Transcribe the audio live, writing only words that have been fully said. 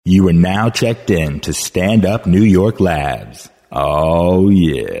You are now checked in to Stand Up New York Labs. Oh,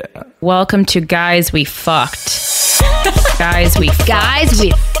 yeah. Welcome to Guys We Fucked. Guys We Fucked. Guys We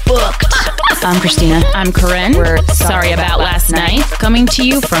Fucked. I'm Christina. I'm Corinne. We're sorry about last night. Coming to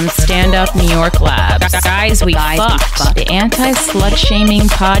you from Stand Up New York Labs. Guys We Fucked. The anti-slut-shaming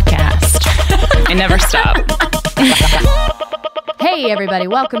podcast. I never stop. Hey, everybody.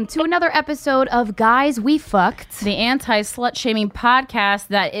 Welcome to another episode of Guys We Fucked. The anti-slut-shaming podcast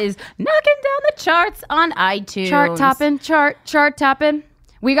that is knocking down the charts on iTunes. Chart topping.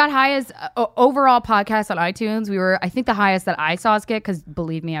 We got highest overall podcast on iTunes. We were, I think the highest that I saw us get, because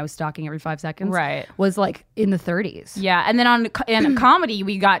believe me, I was stalking every 5 seconds. Right. Was like in the 30s. Yeah, and then in comedy,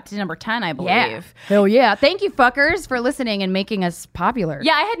 we got to number 10, I believe. Yeah. Hell yeah. Thank you, fuckers, for listening and making us popular.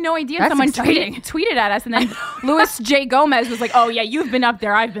 Yeah, I had no idea. That's Someone exciting. tweeted at us, and then Louis J. Gomez was like, oh yeah, you've been up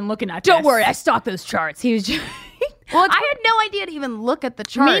there. I've been looking at this. Don't worry, I stalked those charts. He was just... Well, I had no idea to even look at the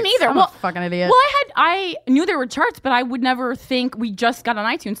charts. Me neither. I'm a fucking idiot. Well, I knew there were charts, but I would never think we just got on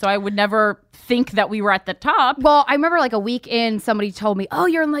iTunes, so I would never think that we were at the top. Well, I remember like a week in, somebody told me, "Oh,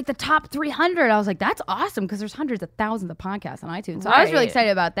 you're in like the top 300." I was like, "That's awesome," because there's hundreds of thousands of podcasts on iTunes. So I was really excited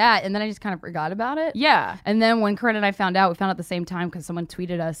about that, and then I just kind of forgot about it. Yeah. And then when Corinne and I found out, we found out at the same time because someone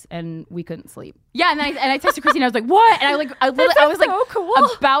tweeted us, and we couldn't sleep. Yeah, and I texted Christina. I was like, "What?" And I was so cool.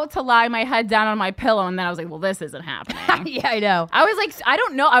 about to lie my head down on my pillow, and then I was like, "Well, this isn't happening." Yeah, I know. I was like, I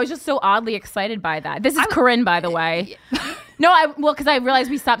don't know. I was just so oddly excited by that. This is Corinne, by the way. No, because I realized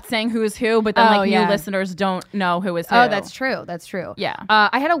we stopped saying who is who, but then new listeners don't know who is who. Oh, that's true. That's true. Yeah.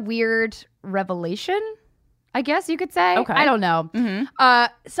 I had a weird revelation, I guess you could say. Okay. I don't know. Mm-hmm.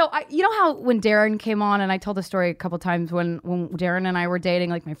 So you know how when Darren came on, and I told the story a couple times when Darren and I were dating,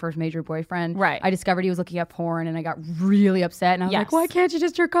 like my first major boyfriend. Right. I discovered he was looking at porn, and I got really upset, and I was Yes. like, "Why can't you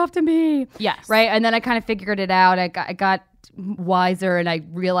just jerk off to me?" Yes. Right. And then I kind of figured it out. I got wiser, and I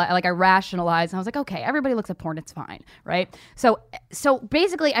realized, like, I rationalized, and I was like, okay, everybody looks at porn, it's fine, right? So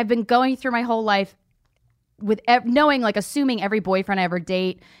basically, I've been going through my whole life with knowing, like, assuming every boyfriend I ever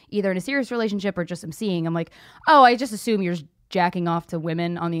date, either in a serious relationship or just I'm seeing, I'm like, oh, I just assume you're jacking off to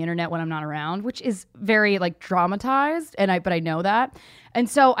women on the internet when I'm not around, which is very, like, dramatized, but I know that. And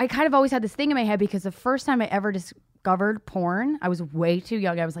so I kind of always had this thing in my head, because the first time I ever discovered porn, I was way too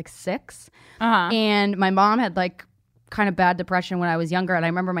young. I was like 6. And my mom had, like, kind of bad depression when I was younger, and I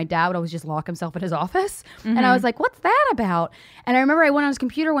remember my dad would always just lock himself in his office, and I was like, what's that about? And I remember I went on his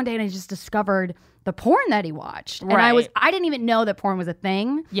computer one day, and I just discovered the porn that he watched. And Right. I didn't even know that porn was a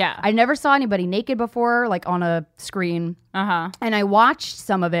thing. Yeah. I never saw anybody naked before, like on a screen. Uh-huh. And I watched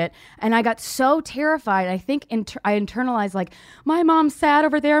some of it, and I got so terrified. I think I internalized, like, my mom's sad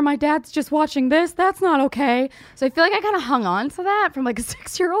over there, my dad's just watching this, that's not okay. So I feel like I kind of hung on to that from, like, a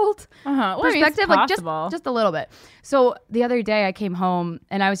 6-year-old perspective, like, just a little bit. So the other day I came home,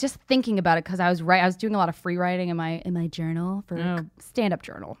 and I was just thinking about it, because I was doing a lot of free writing in my journal for stand-up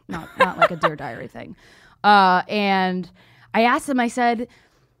journal, not like a Dear Diary thing. And I asked him, I said,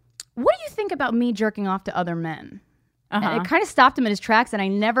 what do you think about me jerking off to other men? And it kind of stopped him in his tracks, and I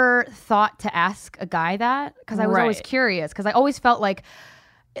never thought to ask a guy that, because I was always curious, because I always felt like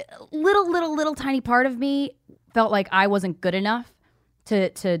a little tiny part of me felt like I wasn't good enough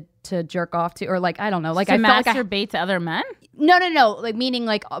to jerk off to, or, like, I don't know, like, To I felt like masturbate to other men? No, like, meaning,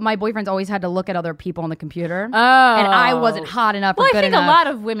 like, my boyfriends always had to look at other people on the computer, Oh. and I wasn't hot enough or Well, good I think enough. a lot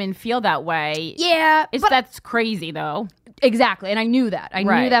of women feel that way. Yeah, That's crazy, though. exactly, and I knew that. I knew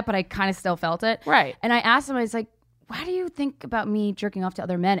Right. that, but I kind of still felt it. Right. And I asked him, I was like, why do you think about me jerking off to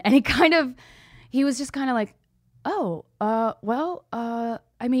other men? And he was just kind of like, oh, well,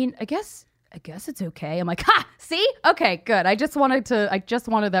 I mean, I guess it's okay. I'm like, ha, see? Okay, good. I just wanted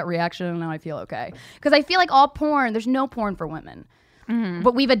that reaction, and now I feel okay. Because I feel like all porn, there's no porn for women.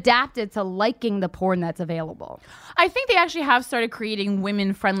 But we've adapted to liking the porn that's available. I think they actually have started creating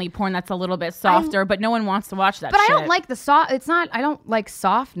women-friendly porn that's a little bit softer, but no one wants to watch that But shit. I don't like I don't like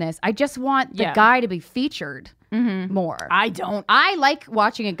softness. I just want the guy to be featured more. I don't. I like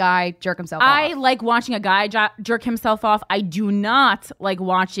watching a guy jerk himself I off. like watching a guy jerk himself off. I do not like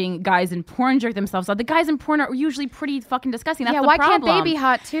watching guys in porn jerk themselves off. The guys in porn are usually pretty fucking disgusting. That's the why problem. can't they be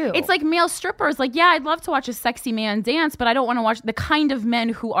hot too? It's like male strippers. Like, yeah, I'd love to watch a sexy man dance, but I don't want to watch the kind of men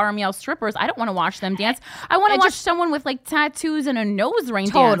who are male strippers. I don't want to watch them dance. I want to watch someone with, like, tattoos and a nose ring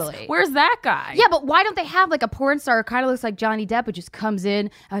dance. Where's that guy? Yeah, but why don't they have, like, a porn star who kind of looks like Johnny Depp, who just comes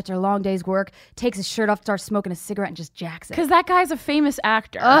in after a long day's work, takes his shirt off, starts smoking a cigarette and just jacks it. Because that guy's a famous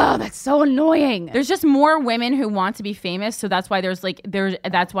actor. Oh, that's so annoying. There's just more women who want to be famous, so that's why there's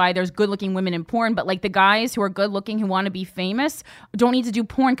good-looking women in porn. But like the guys who are good-looking who want to be famous don't need to do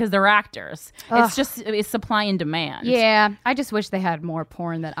porn because they're actors. It's supply and demand. Yeah, I just wish they had more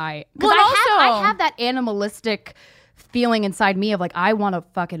porn that I. Well, I have that animalistic feeling inside me of like I want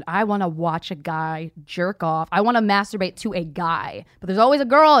to watch a guy jerk off. I want to masturbate to a guy, but there's always a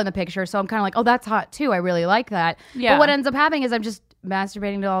girl in the picture, so I'm kind of like, oh, that's hot too. I really like that. Yeah. But what ends up happening is I'm just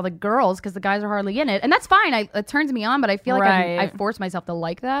masturbating to all the girls because the guys are hardly in it, and that's fine. It turns me on, but I feel like I force myself to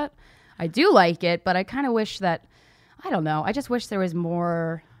like that. I do like it, but I kind of wish that I don't know. I just wish there was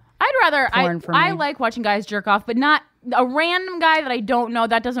more. I like watching guys jerk off, but not a random guy that I don't know.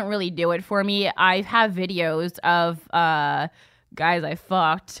 That doesn't really do it for me. I have videos of guys I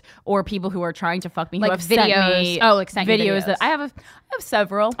fucked or people who are trying to fuck me like who have videos. Sent me videos that I have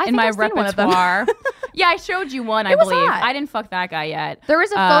several in my repertoire. Yeah, I showed you one, I believe. Hot. I didn't fuck that guy yet. There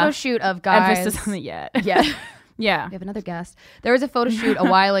was a photo shoot of guys. Emphasis on the yet. Yeah. Yeah. We have another guest. There was a photo shoot a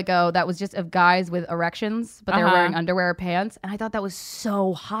while ago that was just of guys with erections, but they were wearing underwear or pants. And I thought that was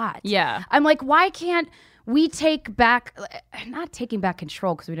so hot. Yeah. I'm like, why can't we take back, not taking back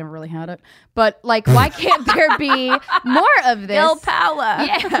control because we never really had it, but like, why can't there be more of this? El Pala.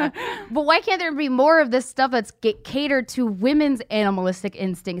 Yeah. But why can't there be more of this stuff that's catered to women's animalistic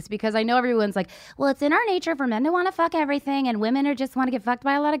instincts? Because I know everyone's like, well, it's in our nature for men to want to fuck everything and women are just want to get fucked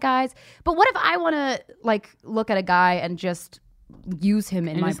by a lot of guys. But what if I want to like look at a guy and just use him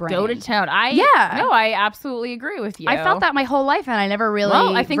in my brain? Go to town. I absolutely agree with you. I felt that my whole life and I never really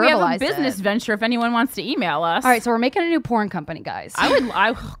I think we have a business it. venture if anyone wants to email us. All right, so we're making a new porn company, guys.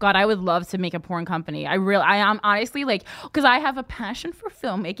 I would love to make a porn company. I am honestly like, because I have a passion for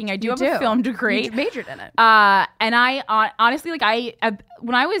filmmaking. I do have a film degree. You majored in it. And I honestly like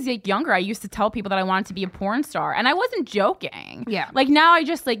when I was like younger, I used to tell people that I wanted to be a porn star, and I wasn't joking. Yeah. Like now, I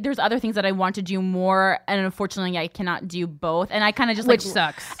just like there's other things that I want to do more, and unfortunately, I cannot do both. And I kind of just which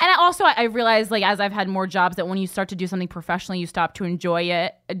sucks. And I realized like as I've had more jobs that when you start to do something professionally, you stop to enjoy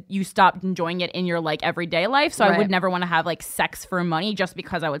it. You stop enjoying it in your like everyday life. So I would never want to have like sex for money just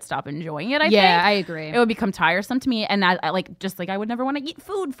because I would stop enjoying it. I think I agree. It would become tiresome to me, and I would never want to eat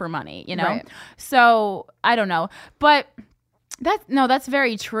food for money. You know. Right. So I don't know, but. That's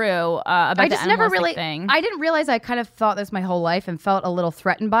very true about the animalistic thing. I didn't realize I kind of thought this my whole life and felt a little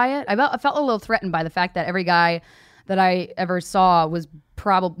threatened by it. I felt a little threatened by the fact that every guy that I ever saw was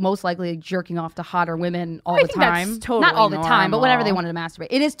probably most likely jerking off to hotter women all the time. That's totally not all the normal. time, but whenever they wanted to masturbate.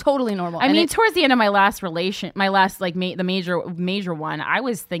 It is totally normal. I mean, towards the end of my last the major one, I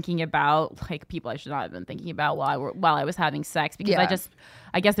was thinking about like people I should not have been thinking about while I was having sex because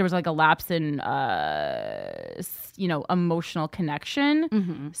I guess there was like a lapse in emotional connection.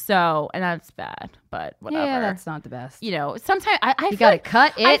 Mm-hmm. So, and that's bad, but whatever. Yeah, that's not the best. Sometimes you gotta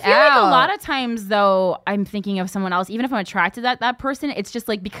cut it out. I feel like a lot of times though, I'm thinking of someone else, even if I'm attracted to that person, it's just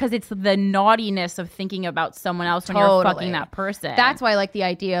like because it's the naughtiness of thinking about someone else when you're fucking that person. That's why I like the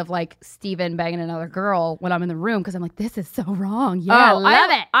idea of like Steven banging another girl when I'm in the room because I'm like, this is so wrong. Yeah, I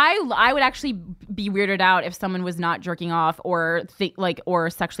love it. I would actually be weirded out if someone was not jerking off or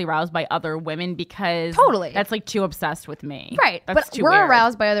sexually aroused by other women because that's like too obsessed with me. Right. That's but we're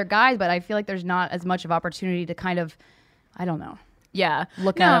aroused by other guys, but I feel like there's not as much of opportunity to kind of, I don't know. Yeah.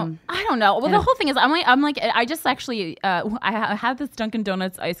 Look at them. I don't know. Well, the whole thing is I just actually I have this Dunkin'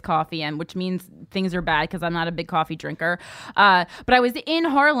 Donuts iced coffee, and which means things are bad because I'm not a big coffee drinker. But I was in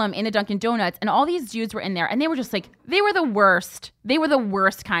Harlem in a Dunkin' Donuts, and all these dudes were in there, and they were just like they were the worst. They were the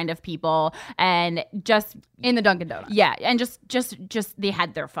worst kind of people, and just in the Dunkin' Donuts. Yeah, and just they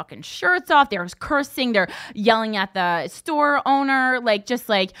had their fucking shirts off. They were cursing. They're yelling at the store owner, they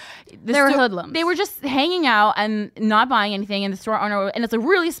were hoodlums. They were just hanging out and not buying anything. And the store owner, and it's a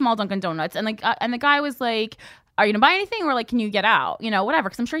really small Dunkin' Donuts, and the guy was like, are you gonna buy anything, or like, can you get out? Whatever.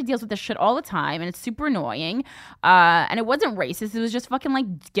 Because I'm sure he deals with this shit all the time, and it's super annoying. And it wasn't racist. It was just fucking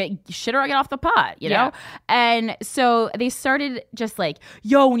like get shit or get off the pot, you know. And so they started just like,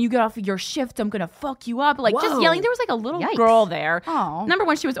 yo, when you get off of your shift, I'm gonna fuck you up, like just yelling. There was like a little girl there. Oh. Number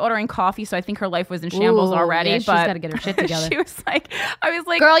one, she was ordering coffee, so I think her life was in shambles already. Yeah, she's got to get her shit together. She was like, I was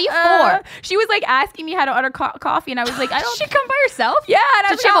like, girl, you four. She was like asking me how to order coffee, and I was like, I don't. Did she come by herself? Yeah. And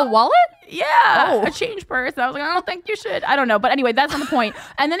Did she have a wallet? Yeah, a change purse. I was like, I don't think you should. I don't know. But anyway, that's not the point.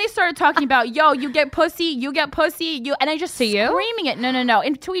 And then they started talking about, yo, you get pussy, and I just screaming it. No.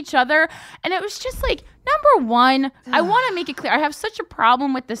 And to each other. And it was just like, Number one, I want to make it clear. I have such a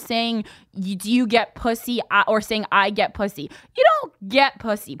problem with the saying, do you get pussy, or saying I get pussy. You don't get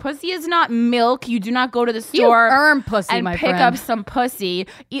pussy. Pussy is not milk. You do not go to the store you earn pussy, and my pick friend. up some pussy.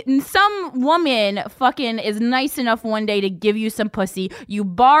 Some woman fucking is nice enough one day to give you some pussy. You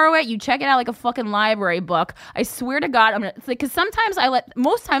borrow it. You check it out like a fucking library book. I swear to God, I'm gonna, it's like, because most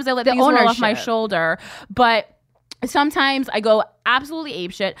times I let things roll off my shoulder, but sometimes I go absolutely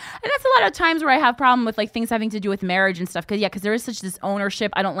apeshit, and that's a lot of times where I have problem with like things having to do with marriage and stuff. Because there is such this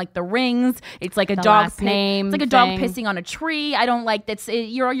ownership. I don't like the rings. It's like a dog name. It's like a dog pissing on a tree. I don't like that.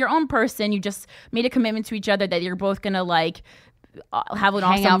 You're your own person. You just made a commitment to each other that you're both gonna like have an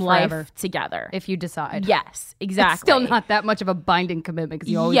awesome life together if you decide. Yes, exactly. It's still not that much of a binding commitment because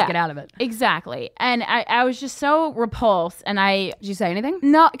you always get out of it. Exactly. And I was just so repulsed. And did you say anything?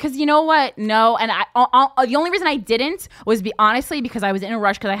 No, because you know what? No. And the only reason I didn't was honestly because I was in a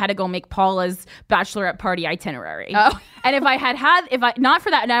rush because I had to go make Paula's bachelorette party itinerary. Oh. And if I not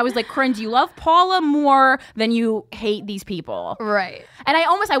for that, and I was like, Corinne, do you love Paula more than you hate these people? Right. And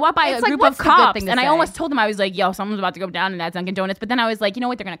I walked by a group of cops, and I almost told them, I was like, yo, someone's about to go down in that Dunkin' Donuts. But then I was like, you know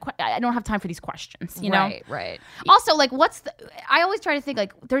what? I don't have time for these questions, you know? Right. Also, like, I always try to think,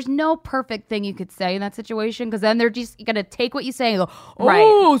 like, there's no perfect thing you could say in that situation, because then they're just going to take what you say and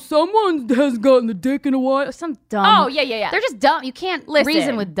go, someone has gotten the dick in a while. Some dumb. Oh, yeah. They're just dumb. You can't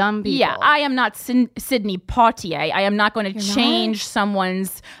reason with dumb people. Yeah, I am not Sidney Poitier. I am not going to change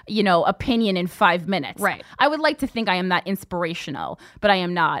someone's, opinion in 5 minutes. Right. I would like to think I am that inspirational, but I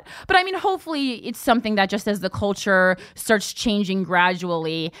am not. But I mean, hopefully it's something that just as the culture starts changing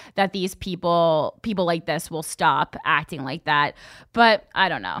gradually, that these people like this will stop acting like that. But I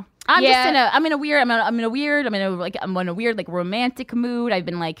don't know. I'm in a weird like romantic mood. I've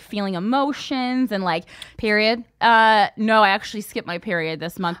been like feeling emotions and like period. No, I actually skipped my period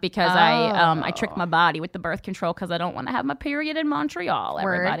this month because I tricked my body with the birth control because I don't want to have my period in Montreal.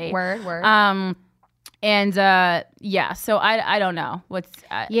 Everybody, word. And so I don't know what's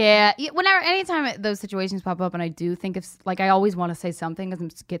anytime those situations pop up and I do think of like I always want to say something because I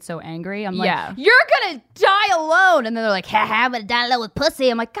get so angry. I'm like, you're gonna die alone, and then they're like, haha, I'm gonna die alone with pussy.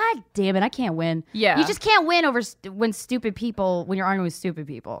 I'm like, God damn it, I can't win. Yeah, you just can't win when you're arguing with stupid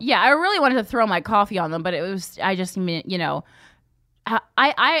people. Yeah, I really wanted to throw my coffee on them, but I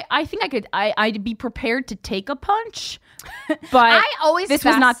think I'd be prepared to take a punch, but this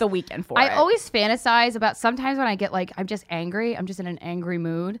was not the weekend for it. I always fantasize about sometimes when I get like, I'm just angry, I'm just in an angry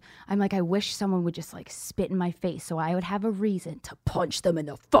mood. I'm like, I wish someone would just like spit in my face so I would have a reason to punch them in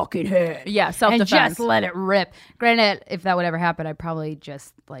the fucking head. Yeah, self-defense. And just let it rip. Granted, if that would ever happen, I'd probably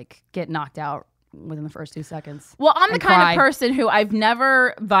just like get knocked out within the first 2 seconds. Well, I'm the kind of person who I've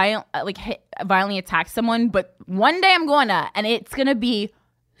never violently attacked someone, but one day I'm gonna, and it's gonna be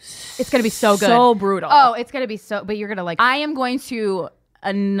so good, so brutal. Oh, it's gonna be so. But you're gonna like. I am going to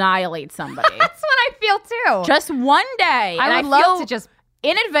annihilate somebody. That's what I feel too. Just one day. I would love to just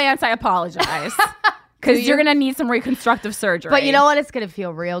in advance. I apologize because you're gonna need some reconstructive surgery. But you know what? It's gonna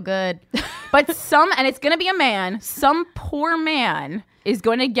feel real good. But and it's gonna be a man. Some poor man is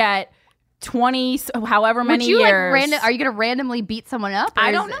going to get 20, however many years. Are you going to randomly beat someone up?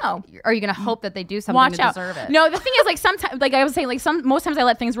 I don't know. Are you going to hope that they do something to deserve it? No, the thing is, like, sometimes, like I was saying, like most times I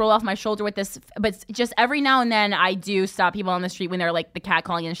let things roll off my shoulder with this, but just every now and then I do stop people on the street when they're like the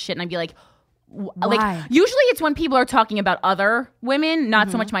catcalling and shit, and I'd be like, like, usually it's when people are talking about other women, not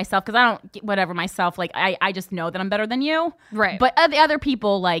so much myself, because I don't, myself, like, I just know that I'm better than you. Right. But the other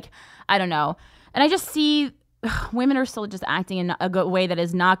people, like, I don't know. And I just see women are still just acting in a good way that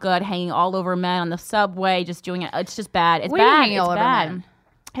is not good, hanging all over men on the subway, just doing it. It's just bad. It's bad. It's bad.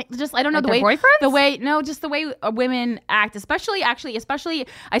 I don't know, like the way women act, especially I see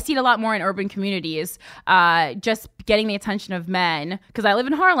it a lot more in urban communities, just getting the attention of men, because I live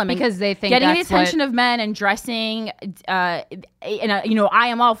in Harlem, because they think getting the attention of men and dressing, I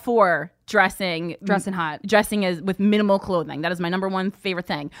am all for dressing hot, dressing as with minimal clothing. That is my number one favorite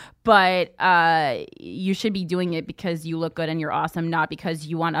thing. But you should be doing it because you look good and you're awesome, not because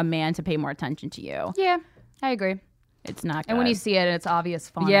you want a man to pay more attention to you. Yeah, I agree. It's not good. And when you see it, it's obvious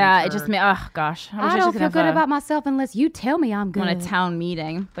fun. Yeah, it just oh gosh. I don't feel good about myself unless you tell me I'm good. On a town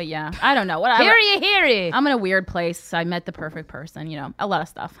meeting. But yeah, I don't know. Hear ye. I'm in a weird place. I met the perfect person. A lot of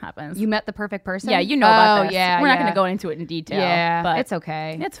stuff happens. You met the perfect person? Yeah, you know about this. Yeah, we're not going to go into it in detail. Yeah, but it's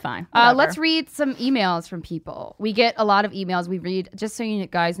okay. It's fine. Let's read some emails from people. We get a lot of emails. We read, just so you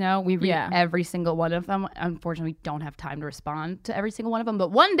guys know, we read every single one of them. Unfortunately, we don't have time to respond to every single one of them.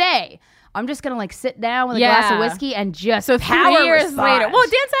 But one day, I'm just going to like sit down with a glass of whiskey and then just so 3 years respond. later. Well,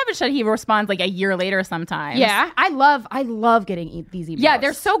 Dan Savage said he responds like a year later sometimes. Yeah, I love getting these emails. Yeah,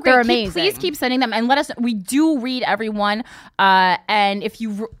 they're so great. They're amazing. Please keep sending them and let us. We do read everyone. And if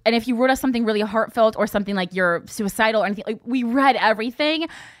you wrote us something really heartfelt or something like you're suicidal or anything, like, we read everything.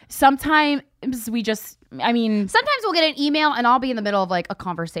 Sometimes sometimes we'll get an email and I'll be in the middle of like a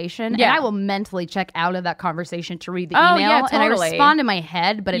conversation and I will mentally check out of that conversation to read the email. Yeah, totally. And I respond in my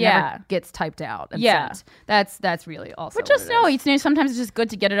head, but it never gets typed out and sent. That's really also But just know, sometimes it's just good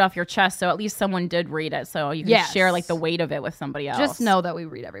to get it off your chest, so at least someone did read it, so you can share like the weight of it with somebody else. Just know that we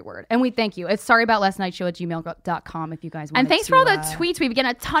read every word. And we thank you. It's sorryaboutlastnightshow@gmail.com if you guys want. And thanks for all the tweets. We've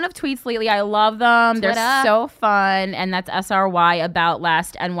gotten a ton of tweets lately. I love them. They're so fun. And that's SRY about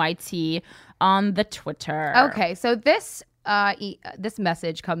last NYT on the Twitter. Okay, so this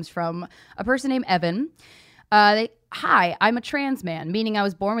message comes from a person named Evan. Hi, I'm a trans man, meaning I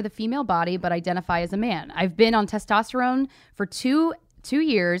was born with a female body but identify as a man. I've been on testosterone for two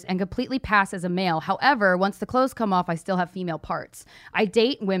years and completely pass as a male. However, once the clothes come off, I still have female parts. I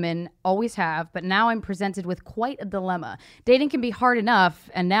date women, always have, but now I'm presented with quite a dilemma. Dating can be hard enough,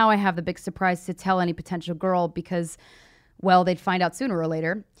 and now I have the big surprise to tell any potential girl because, well, they'd find out sooner or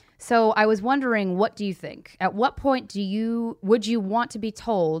later. So I was wondering, what do you think? At what point would you want to be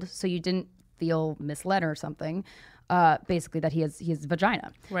told so you didn't feel misled or something? Basically, that he has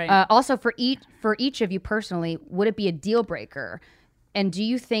vagina. Right. Also, for each of you personally, would it be a deal breaker? And do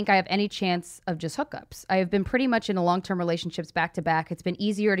you think I have any chance of just hookups? I have been pretty much in a long-term relationships back to back. It's been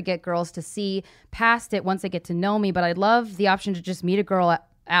easier to get girls to see past it once they get to know me, but I'd love the option to just meet a girl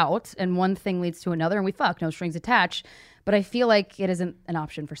out and one thing leads to another and we fuck, no strings attached. But I feel like it isn't an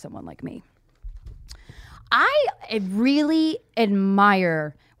option for someone like me. I really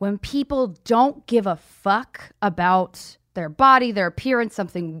admire when people don't give a fuck about their body, their appearance,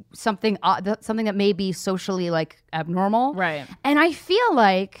 something that may be socially like abnormal. Right. And I feel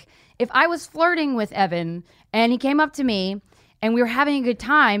like if I was flirting with Evan and he came up to me and we were having a good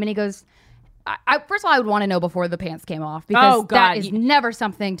time and he goes, first of all, I would want to know before the pants came off because that is never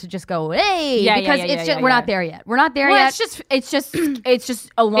something to just go, hey, because we're not there yet. We're not there yet. It's just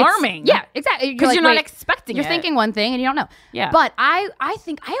alarming. Exactly. Because you're not expecting You're thinking one thing and you don't know. Yeah. But I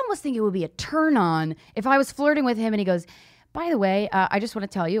almost think it would be a turn on if I was flirting with him and he goes, by the way, I just want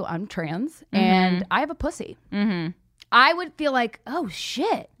to tell you I'm trans and I have a pussy. Mm-hmm. I would feel like, oh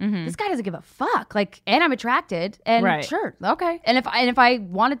shit, this guy doesn't give a fuck. Like, and I'm attracted, and sure, okay. And if I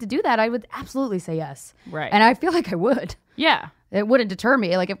wanted to do that, I would absolutely say yes. Right. And I feel like I would. Yeah. It wouldn't deter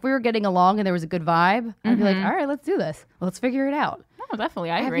me. Like if we were getting along and there was a good vibe, I'd be like, all right, let's do this. Let's figure it out. Oh,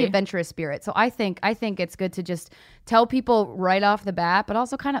 definitely. I agree. have the adventurous spirit, so I think it's good to just tell people right off the bat, but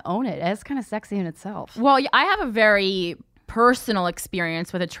also kind of own it. It's kind of sexy in itself. Well, I have a very personal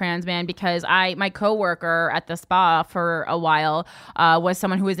experience with a trans man because my coworker at the spa for a while was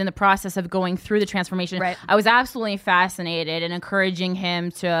someone who was in the process of going through the transformation. Right. I was absolutely fascinated and encouraging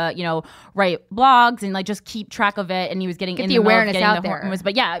him to, write blogs and like just keep track of it. And he was getting the awareness out there.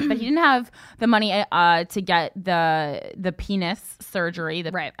 But he didn't have the money to get the penis surgery.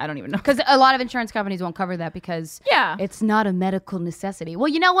 Right. I don't even know. Because a lot of insurance companies won't cover that because it's not a medical necessity. Well,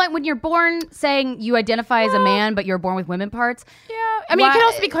 you know what? When you're born saying you identify as a man, but you're born with women parts. Yeah. I mean, it can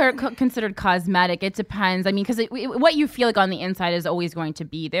also be considered cosmetic. It depends. I mean, because what you feel like on the inside is always going to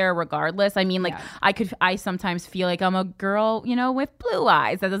be there regardless. I mean, like I sometimes feel like I'm a girl, with blue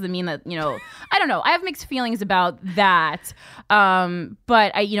eyes. That doesn't mean that, I don't know. I have mixed feelings about that.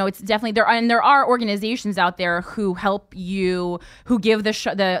 But it's definitely there. And there are organizations out there who help you, who give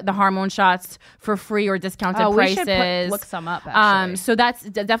the hormone shots for free or discounted prices. We should look some up, actually. So that's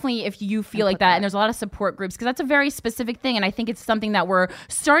definitely if you feel like that. And there's a lot of support groups because that's a very specific thing. And I think it's something that we're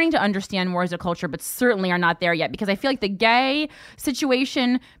starting to understand more as a culture, but certainly are not there yet because I feel like the gay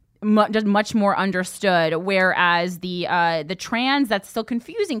situation just much more understood, whereas the trans, that's still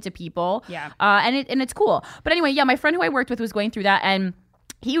confusing to people. Yeah. And it's cool. But anyway, my friend who I worked with was going through that and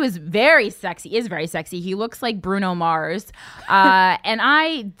he was very sexy, is very sexy. He looks like Bruno Mars. And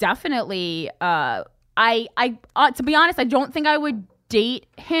I definitely, to be honest, I don't think I would date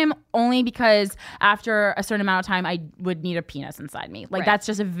him only because after a certain amount of time I would need a penis inside me. Like that's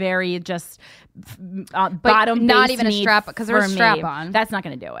just a very bottom not even a strap because there's a strap on. That's not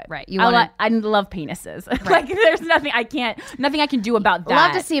going to do it. Right. I love penises. Right. Like there's nothing I can do about that.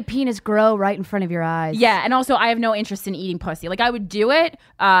 Love to see a penis grow right in front of your eyes. Yeah, and also I have no interest in eating pussy. Like I would do it,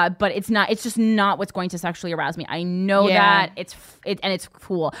 but it's just not what's going to sexually arouse me. I know that and it's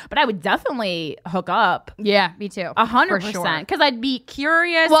cool, but I would definitely hook up. Yeah, me too. 100% because I'd be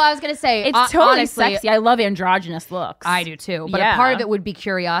curious. Well, I was going to say, it's totally honestly, sexy. I love androgynous looks. I do too. But a part of it would be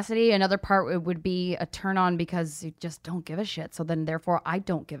curiosity. Another part it would be a turn on because you just don't give a shit. So then therefore I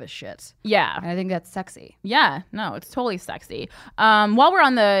don't give a shit. Yeah. And I think that's sexy. Yeah. No, it's totally sexy. While we're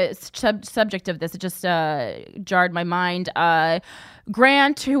on the subject of this, it just jarred my mind.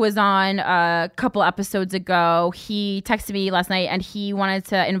 Grant, who was on a couple episodes ago, he texted me last night and he wanted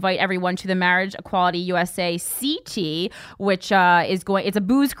to invite everyone to the Marriage Equality USA CT, which it's a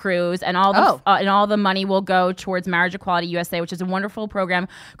booze cruise, and all the money will go towards Marriage Equality USA, which is a wonderful program.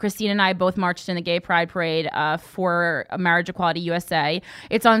 Christine and I both marched in the Gay Pride Parade for Marriage Equality USA.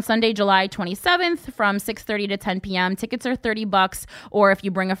 It's on Sunday, July 27th from 6:30 to 10 p.m. Tickets are $30, or if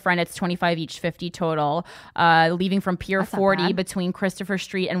you bring a friend, it's $25 each, $50 total. Leaving from Pier 40 between Christopher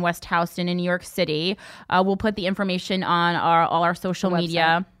Street and West Houston in New York City. We'll put the information on all our social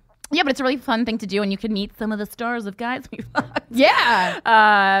media. Yeah, but it's a really fun thing to do, and you can meet some of the stars of Guys We Fucked.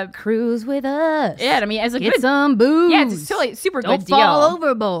 Yeah. Cruise with us. Yeah, I mean, as a Get some booze. Yeah, it's totally super good deal. Don't fall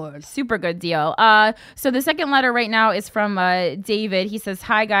overboard. Super good deal. So the second letter right now is from David. He says,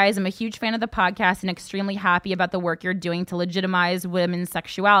 "Hi guys, I'm a huge fan of the podcast and extremely happy about the work you're doing to legitimize women's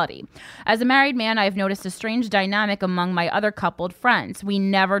sexuality. As a married man, I've noticed a strange dynamic among my other coupled friends. We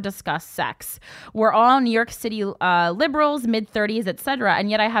never discuss sex. We're all New York City liberals, mid-30s, etc., and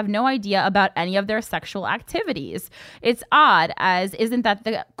yet I have no idea about any of their sexual activities. It's odd, as isn't that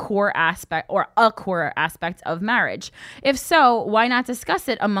the core aspect or a core aspect of marriage? If so, why not discuss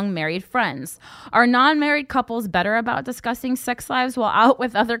it among married friends? Are non-married couples better about discussing sex lives while out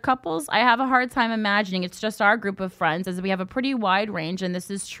with other couples? I have a hard time imagining it's just our group of friends, as we have a pretty wide range, and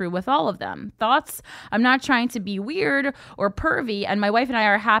this is true with all of them. Thoughts? I'm not trying to be weird or pervy, and my wife and I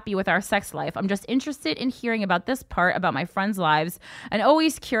are happy with our sex life. I'm just interested in hearing about this part about my friends' lives, and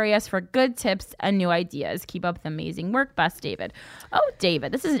always curious for good tips and new ideas. Keep up the amazing work. Best, David." Oh,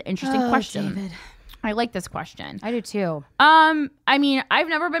 David, this is an interesting question. David. I like this question. I do too. I mean, I've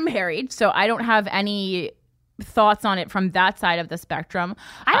never been married, so I don't have any thoughts on it from that side of the spectrum.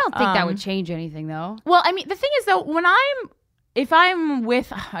 I don't think that would change anything, though. Well, I mean, the thing is, though, if I'm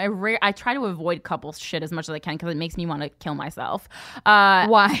with, I try to avoid couple shit as much as I can because it makes me want to kill myself.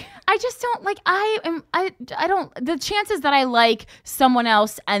 Why? I just don't like, the chances that I like someone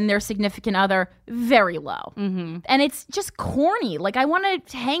else and their significant other, very low. Mm-hmm. And it's just corny. Like, I want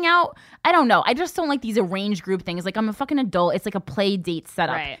to hang out. I don't know. I just don't like these arranged group things. Like, I'm a fucking adult. It's like a play date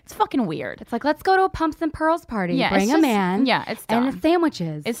setup. Right. It's fucking weird. It's like, let's go to a Pumps and Pearls party. Yeah, bring a man. Yeah, it's dumb. And the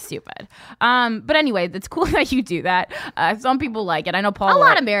sandwiches. It's stupid. But anyway, it's cool that you do that. Some people like it. I know Paul. A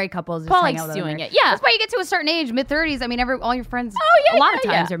lot of married couples. Paul likes doing it. Yeah, that's why you get to a certain age, mid-30s. I mean, all your friends. Oh yeah, a lot of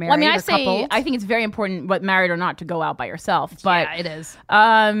times are married. Well, I mean, coupled. I think it's very important, whether married or not, to go out by yourself. But yeah, it is.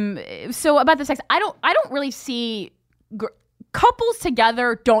 So about the sex, I don't really see. Couples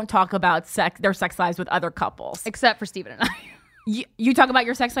together don't talk about their sex lives with other couples, except for Steven and I. You talk about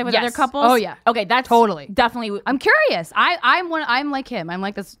your sex life with other couples? Oh yeah. Okay, that's totally definitely. I'm curious. I'm like him. I'm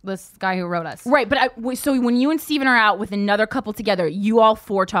like this guy who wrote us. Right, but so when you and Steven are out with another couple together, you all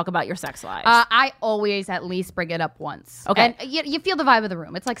four talk about your sex lives. I always at least bring it up once. Okay, and you feel the vibe of the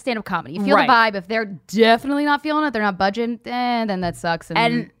room. It's like stand-up comedy. You feel the vibe. If they're definitely not feeling it, they're not budging, then that sucks.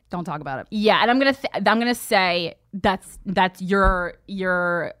 And don't talk about it. Yeah, and I'm gonna say that's you're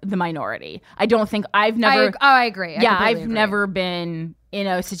the minority. I don't think I've never. I agree. I've never been in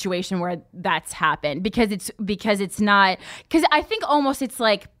a situation where that's happened because it's not, because I think almost it's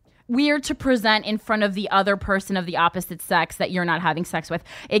like weird to present in front of the other person of the opposite sex that you're not having sex with.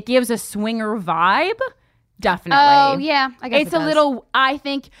 It gives a swinger vibe. Definitely. Oh yeah, I guess it's a little. I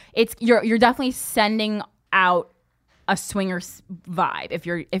think it's you're definitely sending out a swingers vibe if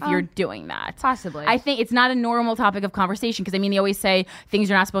you're doing that. Possibly. I think it's not a normal topic of conversation because, I mean, they always say things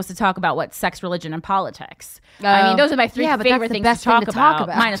you're not supposed to talk about, what, sex, religion, and politics. I mean, those are my three favorite things to talk about.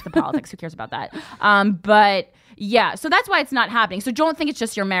 Minus the politics. Who cares about that? But yeah, so that's why it's not happening. So don't think it's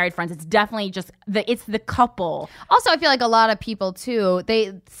just your married friends. It's definitely just it's the couple. Also, I feel like a lot of people too,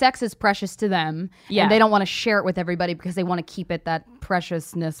 sex is precious to them. Yeah. And they don't want to share it with everybody because they want to keep it that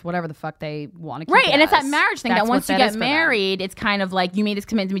preciousness, whatever the fuck they want to keep. Right, and it's that marriage thing that once you get married, it's kind of like you made this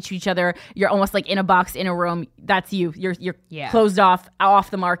commitment to each other. You're almost like in a box, in a room. That's you. You're closed off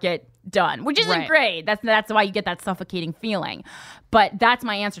the market. Done, which isn't great. That's why you get that suffocating feeling. But that's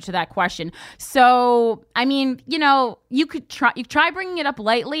my answer to that question. So, I mean, you could try bringing it up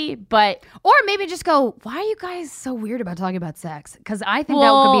lightly, but or maybe just go, why are you guys so weird about talking about sex? Because I think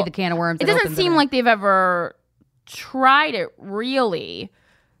that could be the can of worms. It doesn't seem like they've ever tried it really.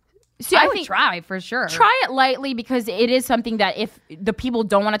 See, I would try for sure. Try it lightly because it is something that if the people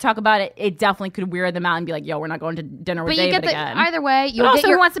don't want to talk about it, it definitely could weird them out and be like, yo, we're not going to dinner with David again. Either way, but also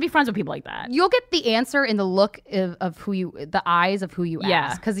who wants to be friends with people like that? You'll get the answer in the look of the eyes of who you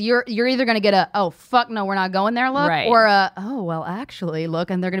ask. Because you're either going to get a, oh, fuck no, we're not going there look, or a, oh, well, actually look,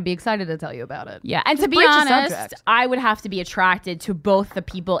 and they're going to be excited to tell you about it. Yeah, and to be honest, I would have to be attracted to both the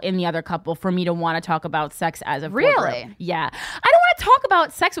people in the other couple for me to want to talk about sex as a really? Yeah. I don't want to talk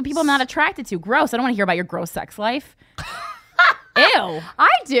about sex with people I'm not attracted to. Gross. I don't want to hear about your gross sex life. Ew. I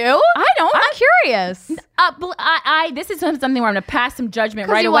do. I don't. I'm curious. This is something where I'm going to pass some judgment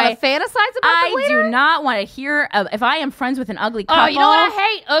right you away. You want to fantasize about it later? I do not want to hear if I am friends with an ugly couple. Oh, you know what? I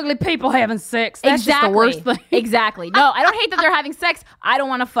hate ugly people having sex. That's just the worst thing. Exactly. No, I don't hate that they're having sex. I don't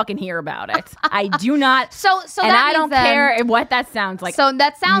want to fucking hear about it. I do not. So and I don't care what that sounds like. So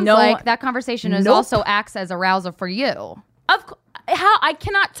that sounds like that conversation is also acts as arousal for you. How I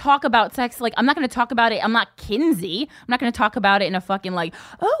cannot talk about sex. Like, I'm not going to talk about it. I'm not Kinsey. I'm not going to talk about it in a fucking like,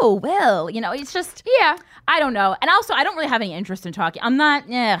 oh, well, you know, it's just, I don't know. And also, I don't really have any interest in talking. I'm not,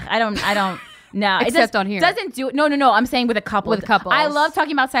 I don't. No, except on here. Doesn't do it. No. I'm saying with a couple. With couples. I love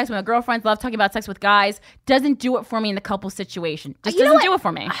talking about sex with my girlfriends. Love talking about sex with guys. Doesn't do it for me in the couple situation. Just doesn't do it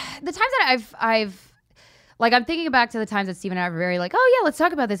for me. The times that I've like, I'm thinking back to the times that Steve and I were very like, oh yeah, let's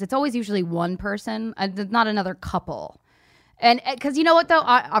talk about this. It's always usually one person, not another couple. And because you know what though,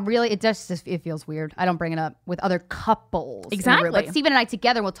 I really it feels weird. I don't bring it up with other couples. Exactly. But Steven and I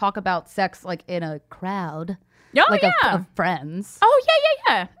together will talk about sex like in a crowd. Oh like yeah, of friends. Oh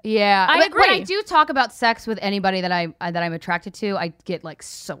yeah. Yeah, I agree. When I do talk about sex with anybody that I'm attracted to, I get like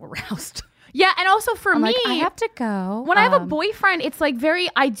so aroused. Yeah, and also for me, like, I have to go. When I have a boyfriend, it's like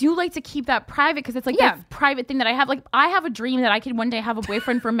I do like to keep that private because it's like that private thing that I have. Like, I have a dream that I could one day have a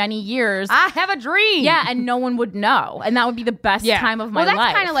boyfriend for many years. I have a dream. Yeah, and no one would know. And that would be the best time of my life. Well,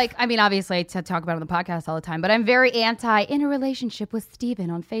 that's kind of like, I mean, obviously I talk about it on the podcast all the time, but I'm very anti in a relationship with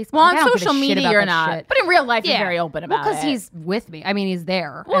Steven on Facebook. Well, on social media you're not. Shit. But in real life, you're very open about it. Because he's with me. I mean, he's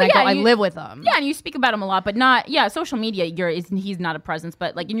there. Well, and I live with him. Yeah, and you speak about him a lot, but not, social media, he's not a presence,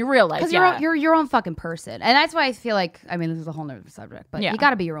 but like in your real life, because you're your own fucking person. And that's why I feel like, I mean, this is a whole nother subject, but you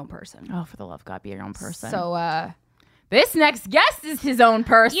got to be your own person. Oh, for the love of God, be your own person. So, this next guest is his own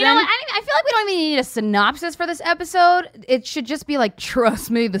person. You know what? I feel like we don't even need a synopsis for this episode. It should just be like,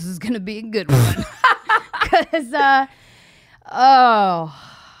 trust me, this is going to be a good one. Because,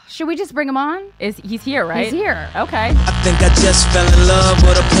 should we just bring him on? He's here, right? He's here. Okay. I think I just fell in love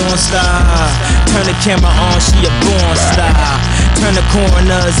with a porn star. Turn the camera on, she a born star. Turn the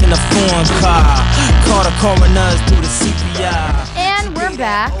coroners in a foreign car. Call the coroners through the CPI. And we're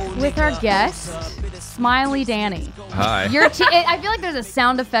back with our guest, Smiley Danny. Hi. I feel like there's a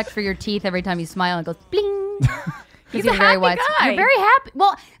sound effect for your teeth every time you smile and it goes bling. He's a happy guy. You're very happy.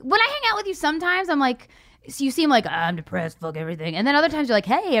 Well, when I hang out with you sometimes, I'm like, so you seem like, I'm depressed, fuck everything. And then other times you're like,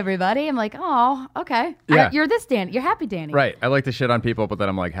 hey, everybody. I'm like, oh, okay. Yeah. You're this Danny. You're happy Danny. Right. I like to shit on people, but then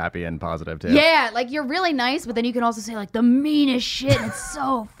I'm like happy and positive too. Yeah. Like you're really nice, but then you can also say like the meanest shit. And it's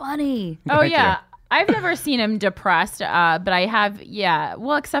so funny. Oh, yeah. I've never seen him depressed, but I have,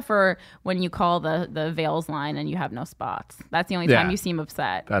 well, except for when you call the Veils line and you have no spots. That's the only time you seem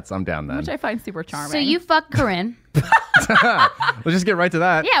upset. I'm down then. Which I find super charming. So you fuck Corinne. Let's just get right to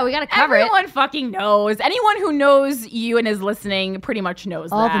that. Yeah, we got to cover Everyone fucking knows. Anyone who knows you and is listening pretty much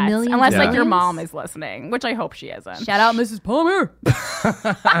knows all that. The millions. Unless like your mom is listening, which I hope she isn't. Shout out Mrs. Palmer.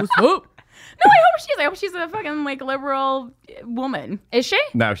 What's up? No, I hope she is. I hope she's a fucking like liberal woman. Is she?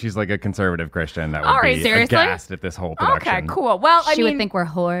 No, she's like a conservative Christian that would All right, be seriously? aghast at this whole production. Okay, cool. Well, she would think we're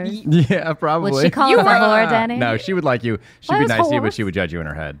whores. Yeah, probably. Would she call us a whore, Danny? No, she would like you. She'd be nice to you, but she would judge you in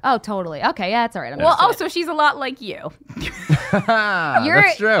her head. Oh, totally. Okay, yeah, that's all right. Well, also, she's a lot like you.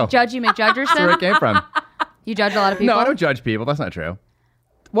 That's true. Judgy McJudgerson? That's where it came from. You judge a lot of people? No, I don't judge people. That's not true.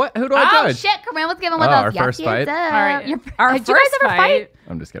 What? Who do I judge? Oh, shit. Come on, let's give him one of our those. first fight? All right. Our did you guys ever fight?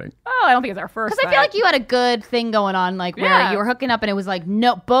 I'm just kidding. Oh, I don't think it's our first Because I feel like you had a good thing going on, like where you were hooking up and it was like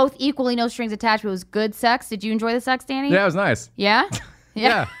both equally no strings attached, but it was good sex. Did you enjoy the sex, Danny? Yeah, it was nice. Yeah?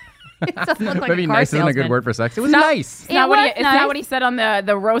 Yeah. It doesn't look like Maybe a car nice isn't a salesman. good word for sex. It was nice. It's not what he said on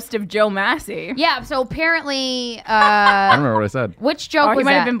the roast of Joe Massey. Yeah, so apparently... I don't remember what I said. Which joke was he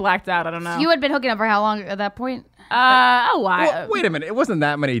might that? have been blacked out. I don't know. You had been hooking up for how long at that point? A while. Well, wait a minute. It wasn't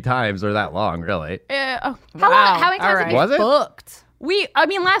that many times or that long, really. How many times have you Was it? booked?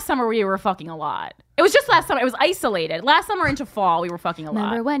 Last summer we were fucking a lot. It was just last summer. It was isolated. Last summer into fall, we were fucking a lot.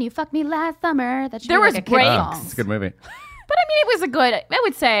 Remember when you fucked me last summer? That should There be was like a breaks. kid Oh, song. it's a good movie. But I mean, it was a good, I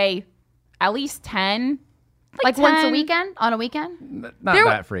would say, at least 10. Like 10. once a weekend? On a weekend? Not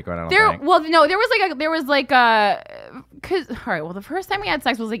that frequent, I don't think. Well, no, there was like all right, well, the first time we had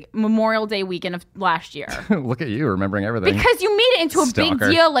sex was like Memorial Day weekend of last year. Look at you remembering everything. Because you made it into a big Stalker.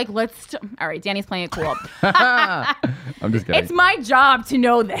 deal. Like, all right, Danny's playing it cool. I'm just kidding. It's my job to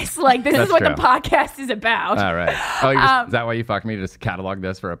know this. Like, this That's is what true. the podcast is about. All right. Oh, is that why you fucked me to just catalog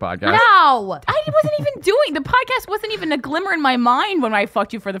this for a podcast? No. I wasn't even doing the podcast. Wasn't even a glimmer in my mind when I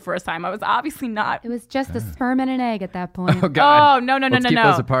fucked you for the first time. I was obviously not. It was just a sperm and an egg at that point. Oh, God. Oh, no. Let's keep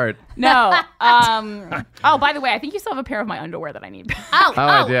those apart. No. Oh, by the way, I think you still have a pair of my underwear that I need.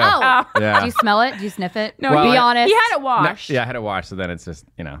 I do. Yeah. Do you smell it? Do you sniff it? No, Well, be I- honest. He had it No, washed. yeah, I had it washed, so then it's just,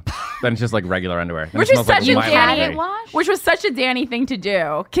 then it's just like regular underwear. Then Which it is smells like such a my Danny laundry. wash? Which was such a Danny thing to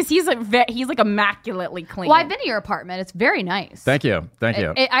do because he's like immaculately clean. Well, I've been to your apartment. It's very nice. Thank you.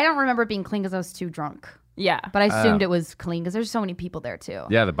 I don't remember it being clean because I was too drunk. Yeah, But I assumed it was clean because there's so many people there too.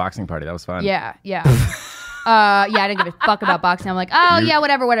 Yeah, the boxing party, that was fun. Yeah. I didn't give a fuck about boxing. I'm like, yeah,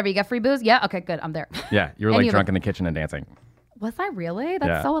 whatever. You got free booze? Yeah, okay, good. I'm there. Yeah, you were And like you- drunk in the kitchen and dancing. Was I really? That's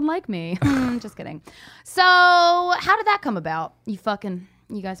Yeah. so unlike me. Just kidding. So, how did that come about? You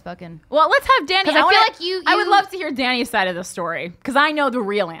guys fucking. Well, let's have Danny. 'Cause I feel wanna- like you- I would love to hear Danny's side of the story because I know the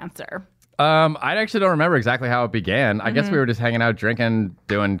real answer. I actually don't remember exactly how it began. I guess Mm-hmm. we were just hanging out, drinking,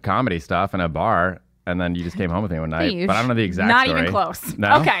 doing comedy stuff in a bar, and then you just came home with me one night. Beige. But I don't know the exact Not story. even close.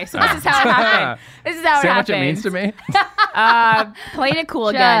 No? Okay, so this is how it happened. This is how it See how much happened. it means to me? Playing it cool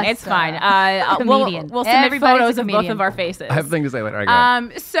again. Just, It's fine. comedian. We'll submit Everybody's a photos of both comedian. of our faces. I have things to say later. All right, go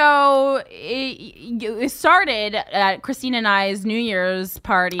ahead. So it started at Christina and I's New Year's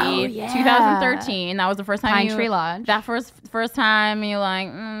party, Oh, yeah. 2013. That was the first time Pine you, Tree Lodge. That first time you like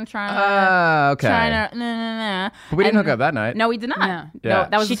trying Okay. to But we didn't hook up that night. No, we did not. No. Yeah.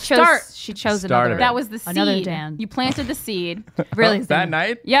 that was She the start. chose Started another. it. That was the seed. Another Dan. You planted the seed. really That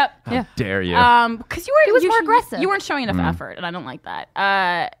night? Yep. How dare you? Because you were He was more aggressive. You weren't showing enough effort, and I don't like that.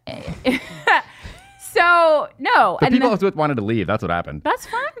 So no, the and people I then- was with wanted to leave. That's what happened. that's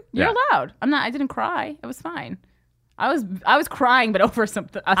fine. You're Yeah. allowed. I didn't cry. It was fine. I was crying, but over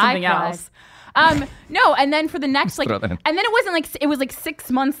something cried. else. No, and then for the next throw that in. and then it was like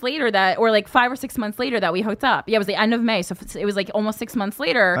 6 months later or like 5 or 6 months later that we hooked up. Yeah, it was the end of May, so it was like almost 6 months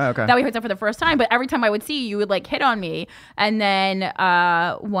later Oh, okay. that we hooked up for the first time. But every time I would see you, you would like hit on me. And then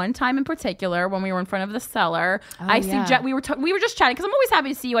one time in particular, when we were in front of the cellar, yeah. we were just chatting because I'm always happy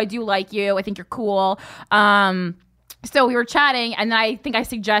to see you. I do like you. I think you're cool. So we were chatting, and then I think I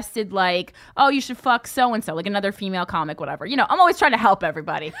suggested like, oh, you should fuck so and so, like another female comic, whatever. You know, I'm always trying to help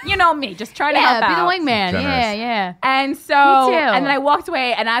everybody. You know me, just trying to help be the out. wingman. Generous. Yeah. And so, Me too. and then I walked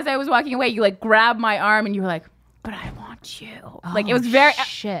away, and as I was walking away, you like grabbed my arm, and you were like, "But I want you." Like it was very,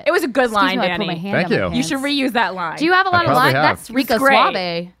 shit. it was a good Excuse line, me, I put my Danny. hand Thank on my you. pants. You should reuse that line. Do you have a lot of probably lines? have. That's Rico great.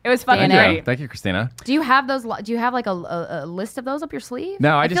 Suave. It was fucking Thank great. you. Thank you, Christina. Do you have those? Do you have like a list of those up your sleeve?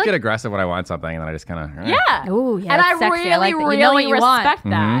 No, I just feel get like- aggressive when I want something, and then I just kind of. Yeah. Ooh, yeah, And that's I sexy. really, I like that. really You know what you want. respect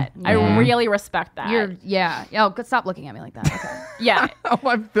that. I really respect that. Yeah. Oh, good. Stop looking at me like that. Okay. yeah. Oh,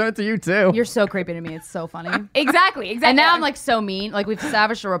 I've done it to you too. You're so creepy to me. It's so funny. Exactly. And now I'm like so mean. Like we've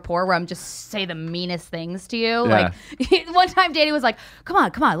established a rapport where I'm just say the meanest things to you. Yeah. Like one time Danny was like, come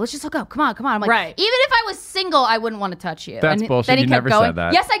on, let's just hook up. Come on. I'm like, Right. even if I was single, I wouldn't want to touch you. That's and bullshit. Then he You kept never going. said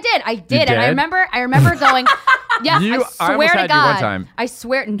that. Yes, I did. I did. And I did? remember going, yes, You- I I almost swear to had you one God. time. I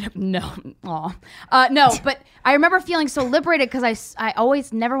swear, no. No, but I remember feeling so liberated because I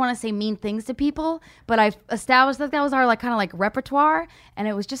always never want to say mean things to people, but I established that was our like kind of like repertoire, and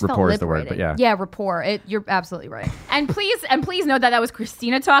it was just Rapport felt is the word, but liberating. yeah. Yeah, rapport. You're absolutely right. And please note that was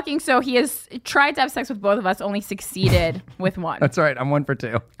Christina talking. So he has tried to have sex with both of us, only succeeded with one. That's right. I'm 1 for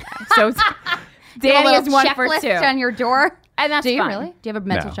 2. So Danny a is little 1 for checklist 2. on your door. And that's Do you fine. really? Do you have a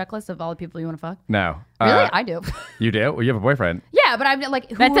mental No. checklist of all the people you want to fuck? No. Really? I do. You do? Well, you have a boyfriend. Yeah, but I'm like,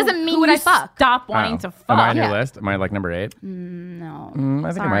 who, That doesn't mean who would you I fuck? stop wanting Oh. to fuck. Am I on your Yeah. list? Am I like number 8? No,